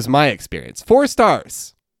 Was my experience. 4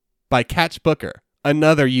 stars by Catch Booker,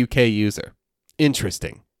 another UK user.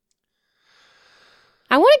 Interesting.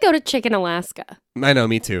 I want to go to Chicken Alaska. I know,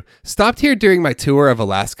 me too. Stopped here during my tour of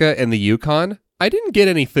Alaska and the Yukon. I didn't get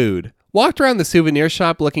any food. Walked around the souvenir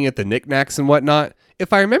shop looking at the knickknacks and whatnot.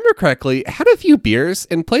 If I remember correctly, had a few beers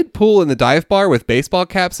and played pool in the dive bar with baseball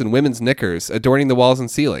caps and women's knickers adorning the walls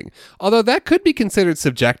and ceiling. Although that could be considered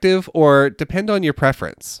subjective or depend on your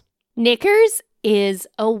preference. Knickers is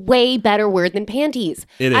a way better word than panties.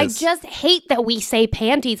 It is. I just hate that we say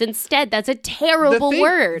panties instead. That's a terrible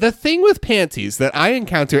word. The thing with panties that I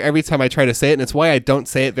encounter every time I try to say it, and it's why I don't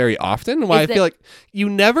say it very often, and why I feel like you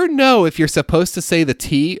never know if you're supposed to say the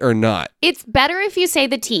T or not. It's better if you say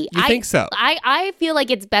the T. You think so? I feel like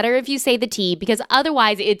it's better if you say the T because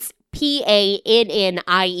otherwise it's pannies.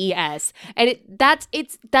 And that's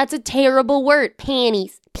a terrible word.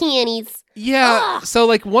 Panties. Yeah. Ugh. So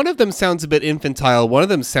like one of them sounds a bit infantile. One of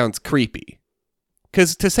them sounds creepy.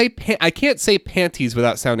 Because to say, I can't say panties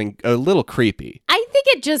without sounding a little creepy. I think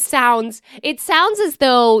it sounds as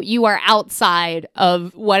though you are outside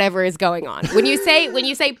of whatever is going on. When you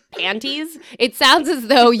say panties, it sounds as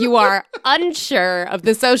though you are unsure of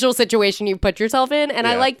the social situation you've put yourself in. And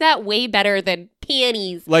I like that way better than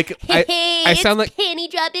panties. Like I sound like panty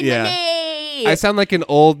dropping Yeah. money. I sound like an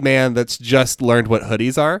old man that's just learned what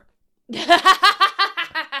hoodies are.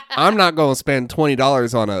 I'm not going to spend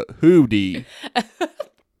 $20 on a hoodie.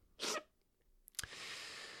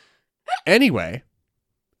 Anyway,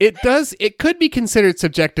 it could be considered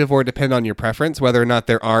subjective or depend on your preference whether or not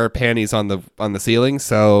there are panties on the ceiling.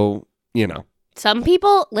 So, you know. Some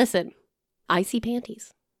people, listen, I see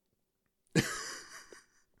panties.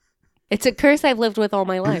 It's a curse I've lived with all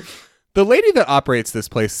my life. The lady that operates this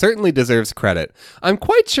place certainly deserves credit. I'm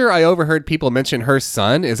quite sure I overheard people mention her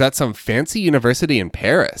son is at some fancy university in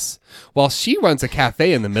Paris, while she runs a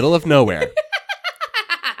cafe in the middle of nowhere.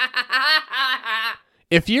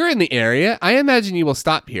 If you're in the area, I imagine you will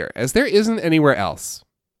stop here, as there isn't anywhere else.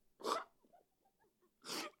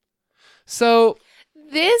 So,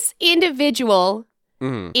 this individual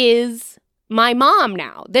is my mom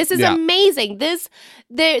now. This is amazing. There's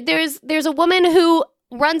a woman who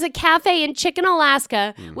runs a cafe in Chicken,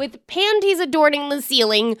 Alaska with panties adorning the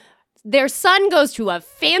ceiling. Their son goes to a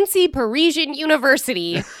fancy Parisian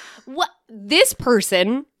university. This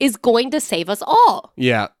person is going to save us all.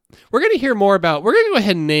 Yeah. We're going to hear more about, we're going to go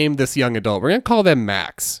ahead and name this young adult. We're going to call them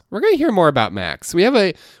Max. We're going to hear more about Max. We have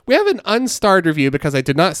an unstarred review because I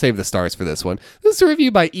did not save the stars for this one. This is a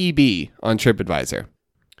review by EB on TripAdvisor.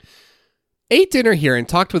 Ate dinner here and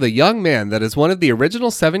talked with a young man that is one of the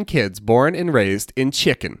original 7 kids born and raised in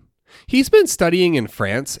Chicken. He's been studying in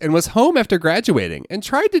France and was home after graduating and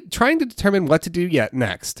trying to determine what to do yet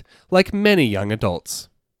next, like many young adults.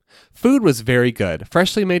 Food was very good,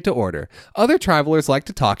 freshly made to order. Other travelers like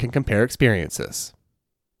to talk and compare experiences.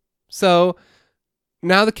 So,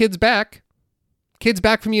 now the kid's back. Kid's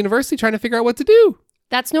back from university trying to figure out what to do.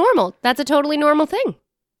 That's normal. That's a totally normal thing.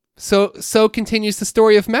 So continues the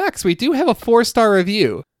story of Max. We do have a 4-star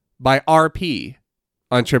review by RP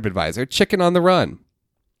on TripAdvisor, Chicken on the Run.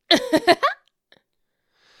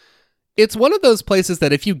 It's one of those places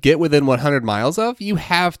that if you get within 100 miles of, you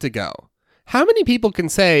have to go. How many people can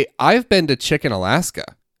say, I've been to Chicken, Alaska?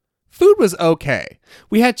 Food was okay.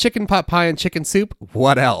 We had chicken pot pie and chicken soup.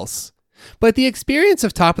 What else? But the experience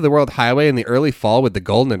of Top of the World Highway in the early fall with the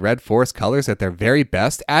golden and red forest colors at their very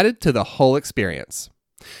best added to the whole experience.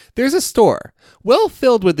 There's a store, well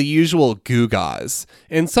filled with the usual gewgaws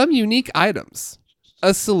and some unique items.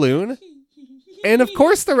 A saloon, and of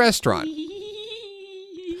course the restaurant.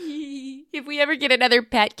 If we ever get another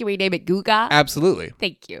pet, can we name it Guga? Absolutely.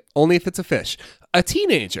 Thank you. Only if it's a fish. A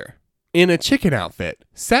teenager in a chicken outfit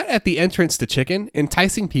sat at the entrance to Chicken,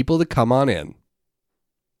 enticing people to come on in.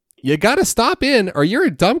 You gotta stop in or you're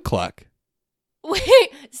a dumb cluck.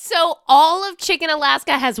 Wait, so all of Chicken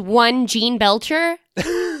Alaska has one Gene Belcher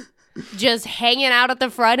just hanging out at the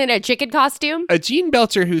front in a chicken costume? A Gene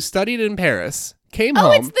Belcher who studied in Paris came Oh,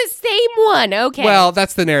 home. it's the same one. Okay. Well,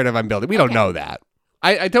 that's the narrative I'm building. We don't know that.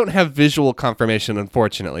 I don't have visual confirmation,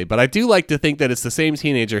 unfortunately, but I do like to think that it's the same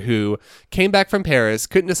teenager who came back from Paris,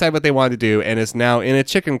 couldn't decide what they wanted to do, and is now in a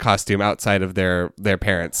chicken costume outside of their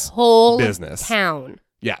parents' whole business. town.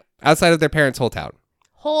 Yeah, outside of their parents' whole town.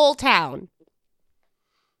 Whole town.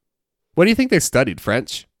 What do you think they studied?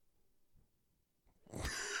 French?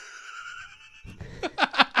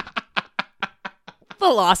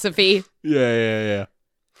 Philosophy. Yeah.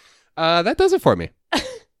 That does it for me.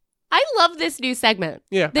 I love this new segment.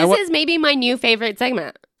 Yeah. This is maybe my new favorite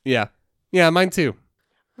segment. Yeah. Yeah, mine too.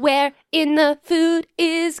 Where in the food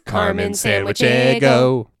is Carmen Sandwichego.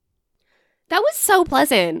 Sandwichego? That was so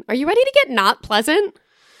pleasant. Are you ready to get not pleasant?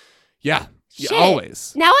 Yeah. Shit.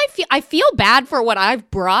 Always. Now I feel bad for what I've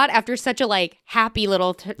brought after such a happy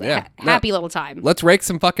little happy little time. Let's rake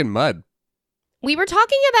some fucking mud. We were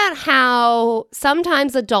talking about how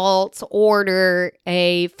sometimes adults order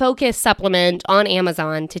a focus supplement on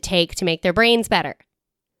Amazon to take to make their brains better.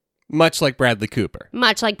 Much like Bradley Cooper.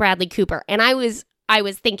 Much like Bradley Cooper. And I was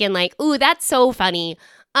thinking ooh, that's so funny.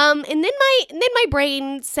 And then my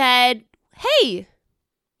brain said, "Hey,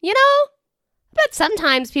 I bet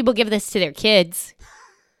sometimes people give this to their kids."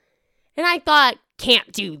 And I thought,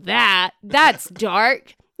 can't do that. That's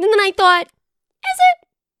dark. And then I thought, is it?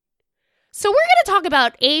 So we're going to talk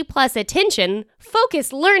about A+ Attention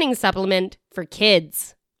Focus Learning Supplement for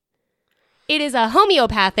kids. It is a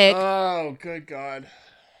homeopathic. Oh, good God.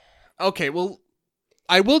 Okay, well,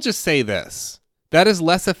 I will just say this. That is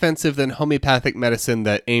less offensive than homeopathic medicine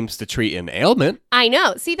that aims to treat an ailment. I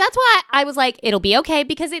know. See, that's why I was like, it'll be okay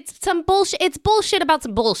because it's some bullshit. It's bullshit about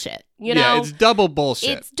some bullshit, Yeah, it's double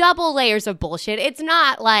bullshit. It's double layers of bullshit. It's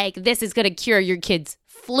not like this is going to cure your kid's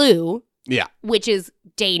flu. Yeah. Which is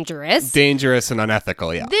dangerous. Dangerous and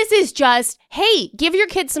unethical, yeah. This is just, hey, give your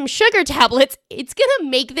kids some sugar tablets. It's going to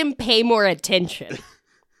make them pay more attention.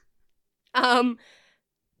 I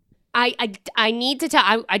need to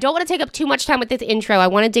tell, I don't want to take up too much time with this intro. I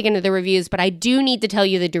want to dig into the reviews, but I do need to tell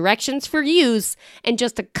you the directions for use and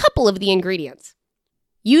just a couple of the ingredients.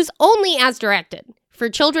 Use only as directed. For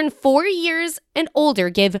children 4 years and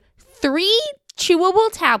older, give 3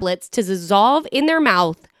 chewable tablets to dissolve in their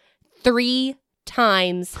mouth 3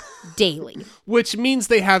 times daily. Which means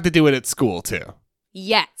they have to do it at school, too.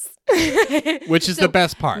 Yes. Which is the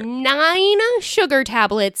best part. 9 sugar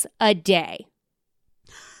tablets a day.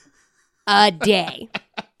 A day.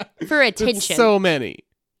 For attention. That's so many.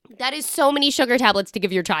 That is so many sugar tablets to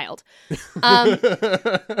give your child.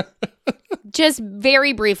 Just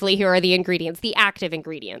very briefly, here are the ingredients, the active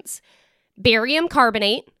ingredients. Barium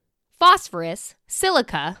carbonate, phosphorus,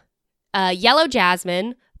 silica, yellow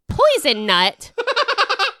jasmine, poison nut,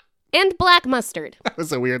 and black mustard. That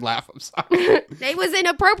was a weird laugh. I'm sorry. It was an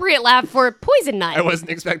appropriate laugh for poison nut. I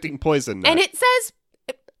wasn't expecting poison nut. And it says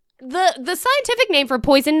the scientific name for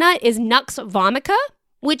poison nut is Nux vomica,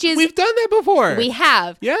 which is... We've done that before. We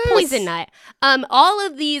have. Yes. Poison nut. All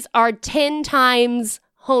of these are 10 times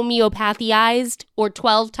homeopathized or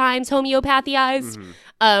 12 times homeopathized,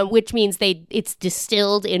 which means it's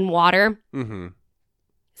distilled in water. Mm-hmm.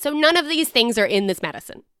 So none of these things are in this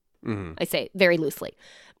medicine. Mm-hmm. I say very loosely.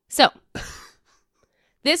 So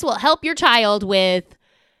this will help your child with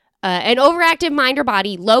an overactive mind or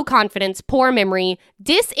body, low confidence, poor memory,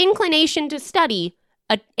 disinclination to study,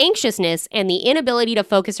 anxiousness, and the inability to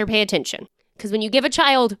focus or pay attention. Because when you give a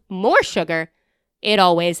child more sugar, it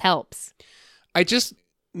always helps.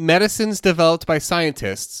 Medicines developed by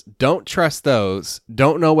scientists, don't trust those,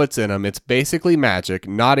 don't know what's in them. It's basically magic,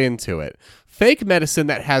 not into it. Fake medicine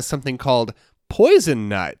that has something called poison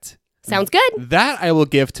nut. Sounds good. That I will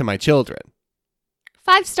give to my children.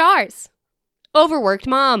 5 stars. Overworked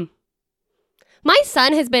mom. My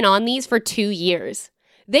son has been on these for 2 years.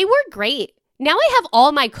 They work great. Now I have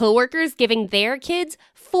all my coworkers giving their kids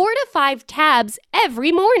 4 to 5 tabs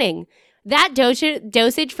every morning. That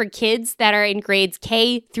dosage for kids that are in grades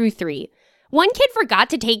K through 3. One kid forgot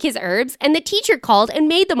to take his herbs, and the teacher called and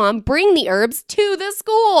made the mom bring the herbs to the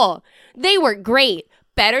school. They work great.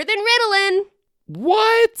 Better than Ritalin.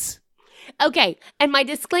 What? Okay, and my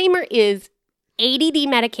disclaimer is ADD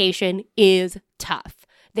medication is tough.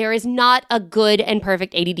 There is not a good and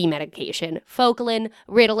perfect ADD medication. Focalin,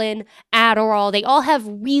 Ritalin, Adderall, they all have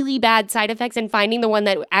really bad side effects, and finding the one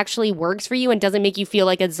that actually works for you and doesn't make you feel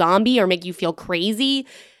like a zombie or make you feel crazy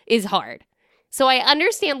is hard. So I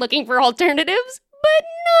understand looking for alternatives, but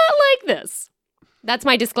not like this. That's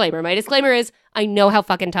my disclaimer. My disclaimer is I know how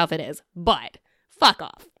fucking tough it is, but fuck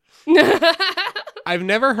off. I've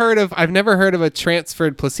never heard of a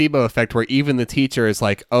transferred placebo effect where even the teacher is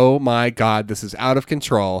like, "Oh my God, this is out of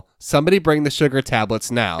control. Somebody bring the sugar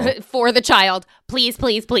tablets now." For the child. Please,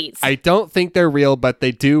 please, please. I don't think they're real, but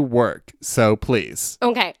they do work. So please.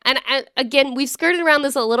 Okay. And again, we've skirted around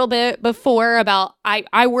this a little bit before about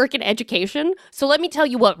I work in education. So let me tell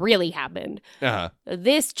you what really happened. Uh-huh.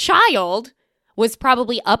 This child was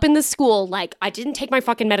probably up in the school like, I didn't take my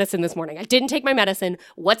fucking medicine this morning. I didn't take my medicine.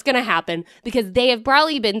 What's going to happen? Because they have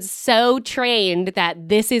probably been so trained that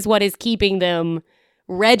this is what is keeping them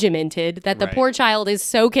regimented, that the Right. poor child is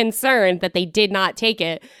so concerned that they did not take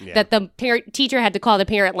it, Yeah. that the teacher had to call the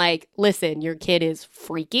parent like, listen, your kid is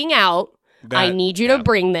freaking out. I need you to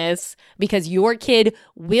bring this because your kid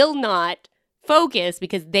will not focus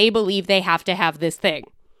because they believe they have to have this thing.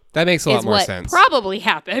 That makes a lot Is more what sense. probably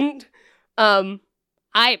happened.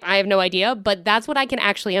 I have no idea, but that's what I can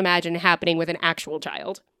actually imagine happening with an actual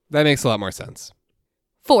child. That makes a lot more sense.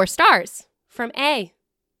 4 stars from A.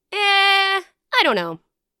 I don't know.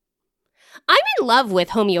 I'm in love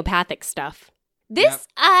with homeopathic stuff. This Yep.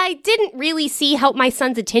 I didn't really see help my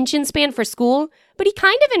son's attention span for school, but he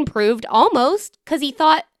kind of improved almost because he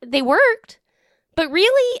thought they worked. But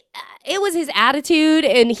really, it was his attitude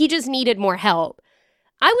and he just needed more help.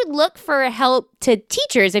 I would look for help to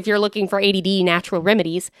teachers if you're looking for ADD natural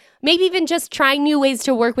remedies. Maybe even just trying new ways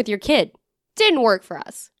to work with your kid. Didn't work for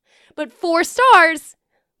us. But 4 stars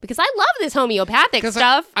because I love this homeopathic 'Cause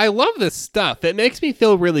stuff. I love this stuff. It makes me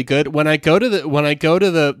feel really good when I go to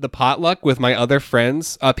the potluck with my other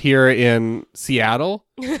friends up here in Seattle.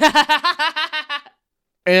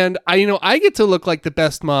 And I get to look like the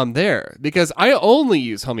best mom there because I only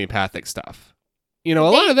use homeopathic stuff. A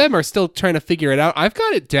lot of them are still trying to figure it out. I've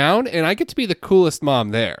got it down and I get to be the coolest mom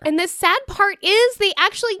there. And the sad part is they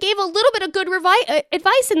actually gave a little bit of good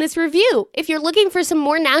advice in this review. If you're looking for some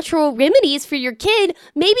more natural remedies for your kid,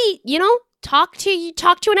 maybe, talk to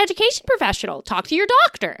an education professional, talk to your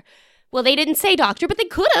doctor. Well, they didn't say doctor, but they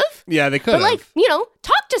could have. Yeah, they could But have.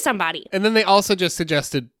 talk to somebody. And then they also just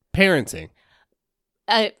suggested parenting.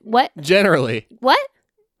 What? Generally. What?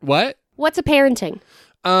 What? What's a parenting?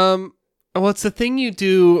 Well, it's the thing you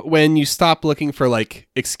do when you stop looking for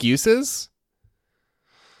excuses.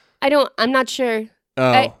 I'm not sure.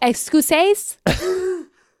 Oh. Excuses? I'm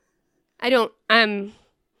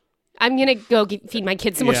going to go feed my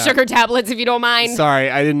kids some more Yeah. sugar tablets if you don't mind. Sorry,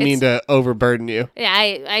 I didn't mean to overburden you. Yeah,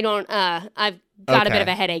 I don't, I've got a Okay. bit of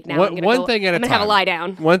a headache now. One thing at a I'm gonna time. have a lie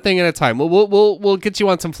down. One thing at a time. We'll get you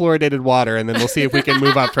on some fluoridated water, and then we'll see if we can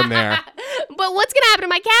move up from there. But what's gonna happen to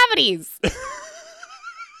my cavities?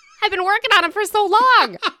 I've been working on them for so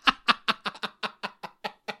long.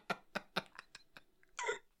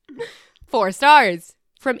 4 stars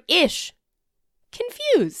from Ish.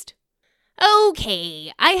 Confused.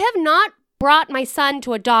 Okay, I have not brought my son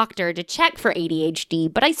to a doctor to check for ADHD,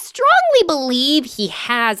 but I strongly believe he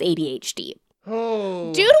has ADHD.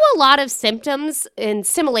 Oh. Due to a lot of symptoms and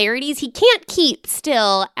similarities, he can't keep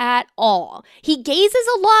still at all. He gazes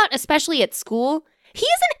a lot, especially at school. He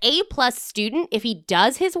is an A+ student if he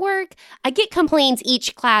does his work. I get complaints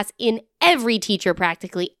each class in every teacher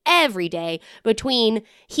practically every day between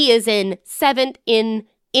he is in 7th in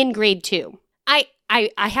grade 2.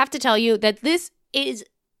 I have to tell you that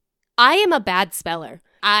I am a bad speller.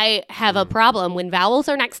 I have a problem when vowels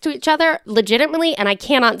are next to each other, legitimately, and I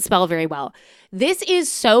cannot spell very well. This is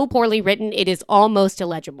so poorly written, it is almost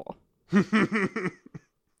illegible.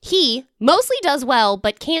 He mostly does well,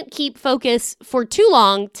 but can't keep focus for too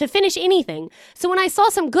long to finish anything. So when I saw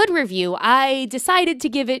some good review, I decided to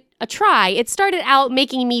give it a try. It started out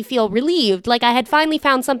making me feel relieved, like I had finally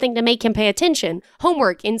found something to make him pay attention.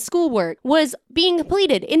 Homework and schoolwork was being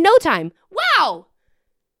completed in no time. Wow!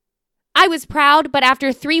 I was proud, but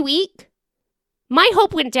after 3 weeks, my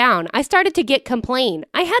hope went down. I started to get complain.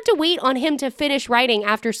 I had to wait on him to finish writing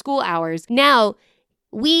after school hours. Now,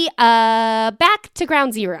 we back to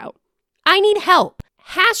ground zero. I need help.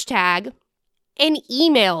 Hashtag an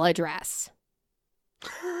email address.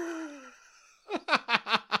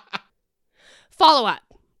 Follow up.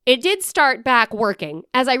 It did start back working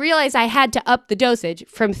as I realized I had to up the dosage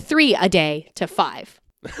from 3 a day to 5.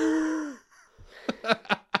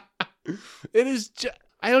 It is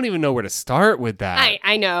I don't even know where to start with that.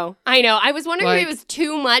 I know. I was wondering if Like- it was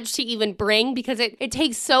too much to even bring because it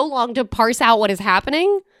takes so long to parse out what is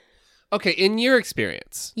happening. Okay, in your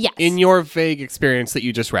experience, Yes. in your vague experience that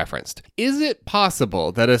you just referenced, is it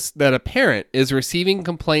possible that a parent is receiving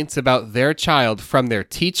complaints about their child from their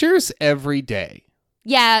teachers every day?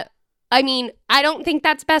 Yeah, I mean, I don't think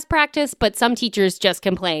that's best practice, but some teachers just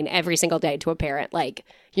complain every single day to a parent, like,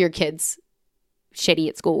 your kid's shitty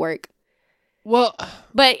at schoolwork. Well,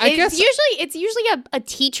 But I it's guess- usually a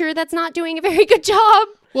teacher that's not doing a very good job.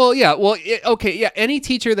 well, yeah. Well, okay, yeah. Any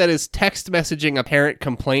teacher that is text messaging a parent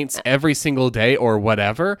complaints every single day or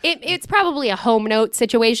whatever. It's probably a home note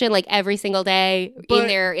situation, like every single day But-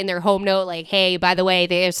 in their home note, like, hey, by the way,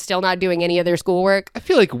 they're still not doing any of their schoolwork. I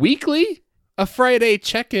feel like weekly, a Friday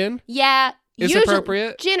check-in Yeah, is usually,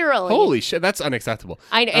 appropriate. Generally, Holy shit, that's unacceptable.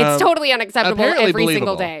 I know it's totally unacceptable Apparently every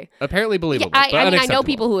single believable. day. Apparently Yeah, believable. I but mean, I know unacceptable.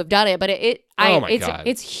 people who have done it, but Oh my God.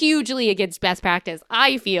 it's hugely against best practice.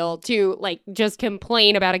 I feel to like just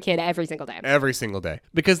complain about a kid every single day. Every single day.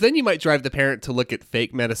 Because then you might drive the parent to look at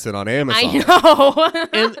fake medicine on Amazon.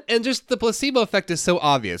 I know. And just the placebo effect is so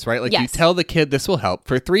obvious, right? Like you Yes. tell the kid this will help.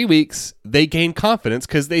 For 3 weeks, they gain confidence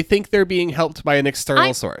because they think they're being helped by an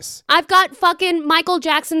external source. I've got fucking Michael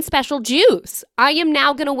Jackson special juice. I am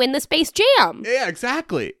now gonna win the Space Jam. Yeah,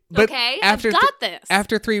 exactly. But Okay, after I've got this.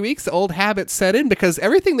 After 3 weeks, the old habits set in because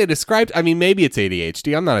everything they described, I mean, maybe it's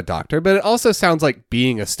ADHD. I'm not a doctor, but it also sounds like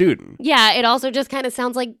being a student. Yeah, it also just kind of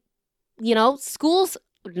sounds like, school's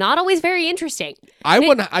not always very interesting. I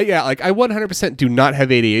 100% do not have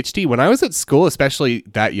ADHD. When I was at school, especially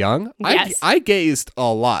that young, Yes. I gazed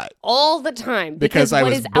a lot. All the time. Because I what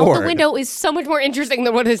was is out bored. the window is so much more interesting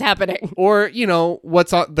than what is happening. Or,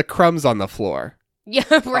 what's on the crumbs on the floor. Yeah,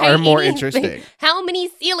 right. Are more Anything. interesting. How many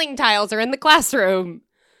ceiling tiles are in the classroom?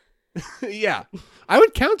 Yeah. I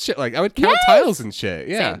would count shit I would count Yes. tiles and shit.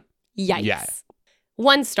 Yeah. Same. Yikes. Yeah.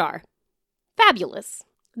 1 star. Fabulous.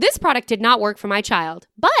 This product did not work for my child,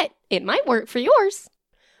 but it might work for yours.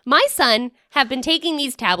 My son have been taking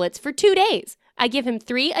these tablets for 2 days. I give him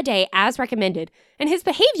 3 a day as recommended, and his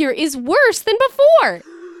behavior is worse than before.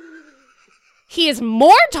 He is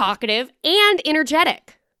more talkative and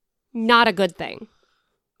energetic. Not a good thing.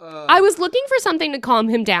 I was looking for something to calm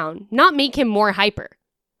him down, not make him more hyper.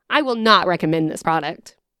 I will not recommend this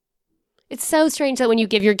product. It's so strange that when you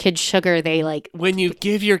give your kid sugar, they like... When you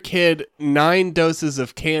give your kid 9 doses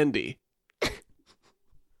of candy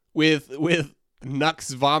with Nux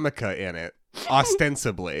vomica in it,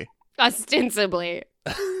 ostensibly. Ostensibly.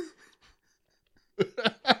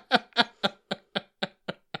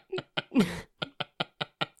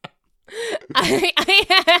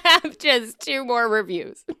 I have just 2 more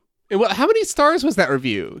reviews. And how many stars was that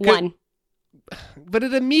review? 1. But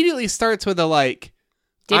it immediately starts with a like.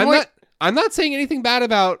 Didn't work. I'm not saying anything bad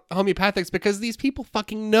about homeopathics because these people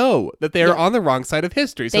fucking know that they are Yeah. on the wrong side of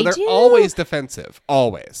history. So They they're do. always defensive.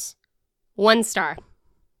 Always. 1 star.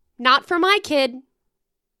 Not for my kid.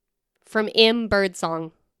 From M.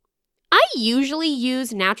 Birdsong. I usually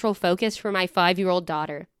use Natural Focus for my 5-year-old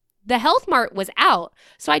daughter. The Health Mart was out,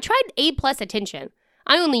 so I tried A+ Attention.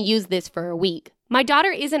 I only used this for a week. My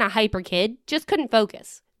daughter isn't a hyper kid, just couldn't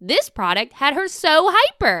focus. This product had her so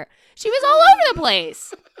hyper. She was all over the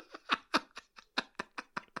place.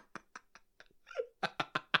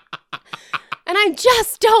 And I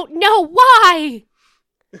just don't know why.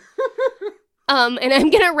 And I'm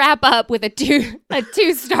gonna wrap up with a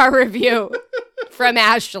 2-star review from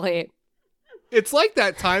Ashley. It's like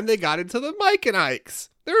that time they got into the Mike and Ikes.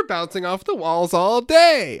 They were bouncing off the walls all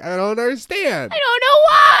day. I don't understand. I don't know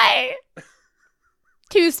why.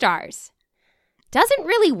 2 stars. Doesn't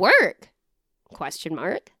really work? Question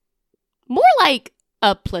mark. More like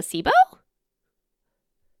a placebo?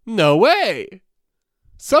 No way.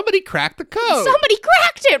 Somebody cracked the code. Somebody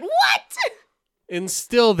cracked it. What? And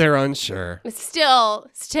still they're unsure. Still,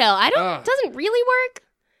 doesn't really work.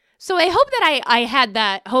 So I hope that I had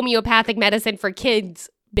that homeopathic medicine for kids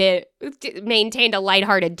bit maintained a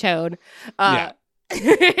lighthearted tone. Yeah,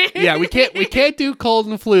 we can't do cold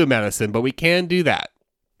and flu medicine, but we can do that.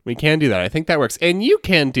 I think that works. And you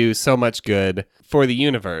can do so much good for the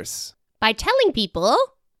universe. By telling people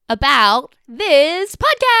about this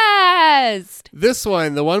podcast. This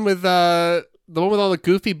one, the one with all the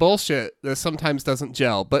goofy bullshit that sometimes doesn't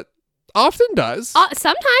gel, but often does.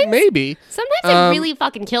 Sometimes. Maybe. Sometimes it really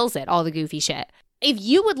fucking kills it, all the goofy shit. If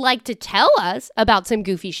you would like to tell us about some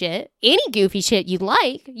goofy shit, any goofy shit you'd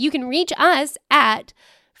like, you can reach us at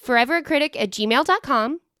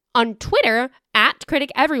foreveracritic@gmail.com, on Twitter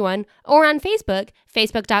 @criticeveryone, or on Facebook,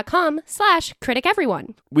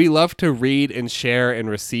 facebook.com/criticeveryone. We love to read and share and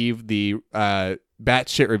receive the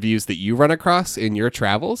batshit reviews that you run across in your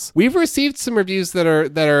travels. We've received some reviews that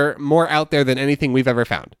are more out there than anything we've ever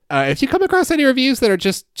found. If you come across any reviews that are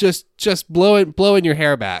just blowing your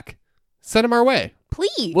hair back, send them our way.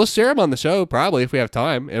 Please. We'll share them on the show probably if we have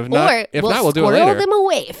time. If not, we'll do it squirrel later. them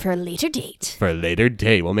away for a later date. For a later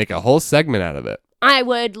date, we'll make a whole segment out of it. I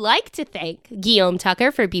would like to thank Guillaume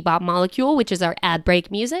Tucker for Bebop Molecule, which is our ad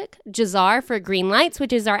break music, Jazar for Green Lights,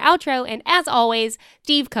 which is our outro, and as always,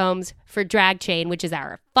 Steve Combs for Drag Chain, which is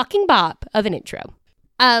our fucking bop of an intro.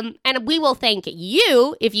 And we will thank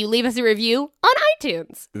you if you leave us a review on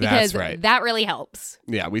iTunes. Because That's right. that really helps.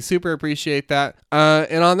 Yeah, we super appreciate that.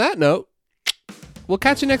 And on that note, we'll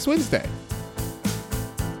catch you next Wednesday.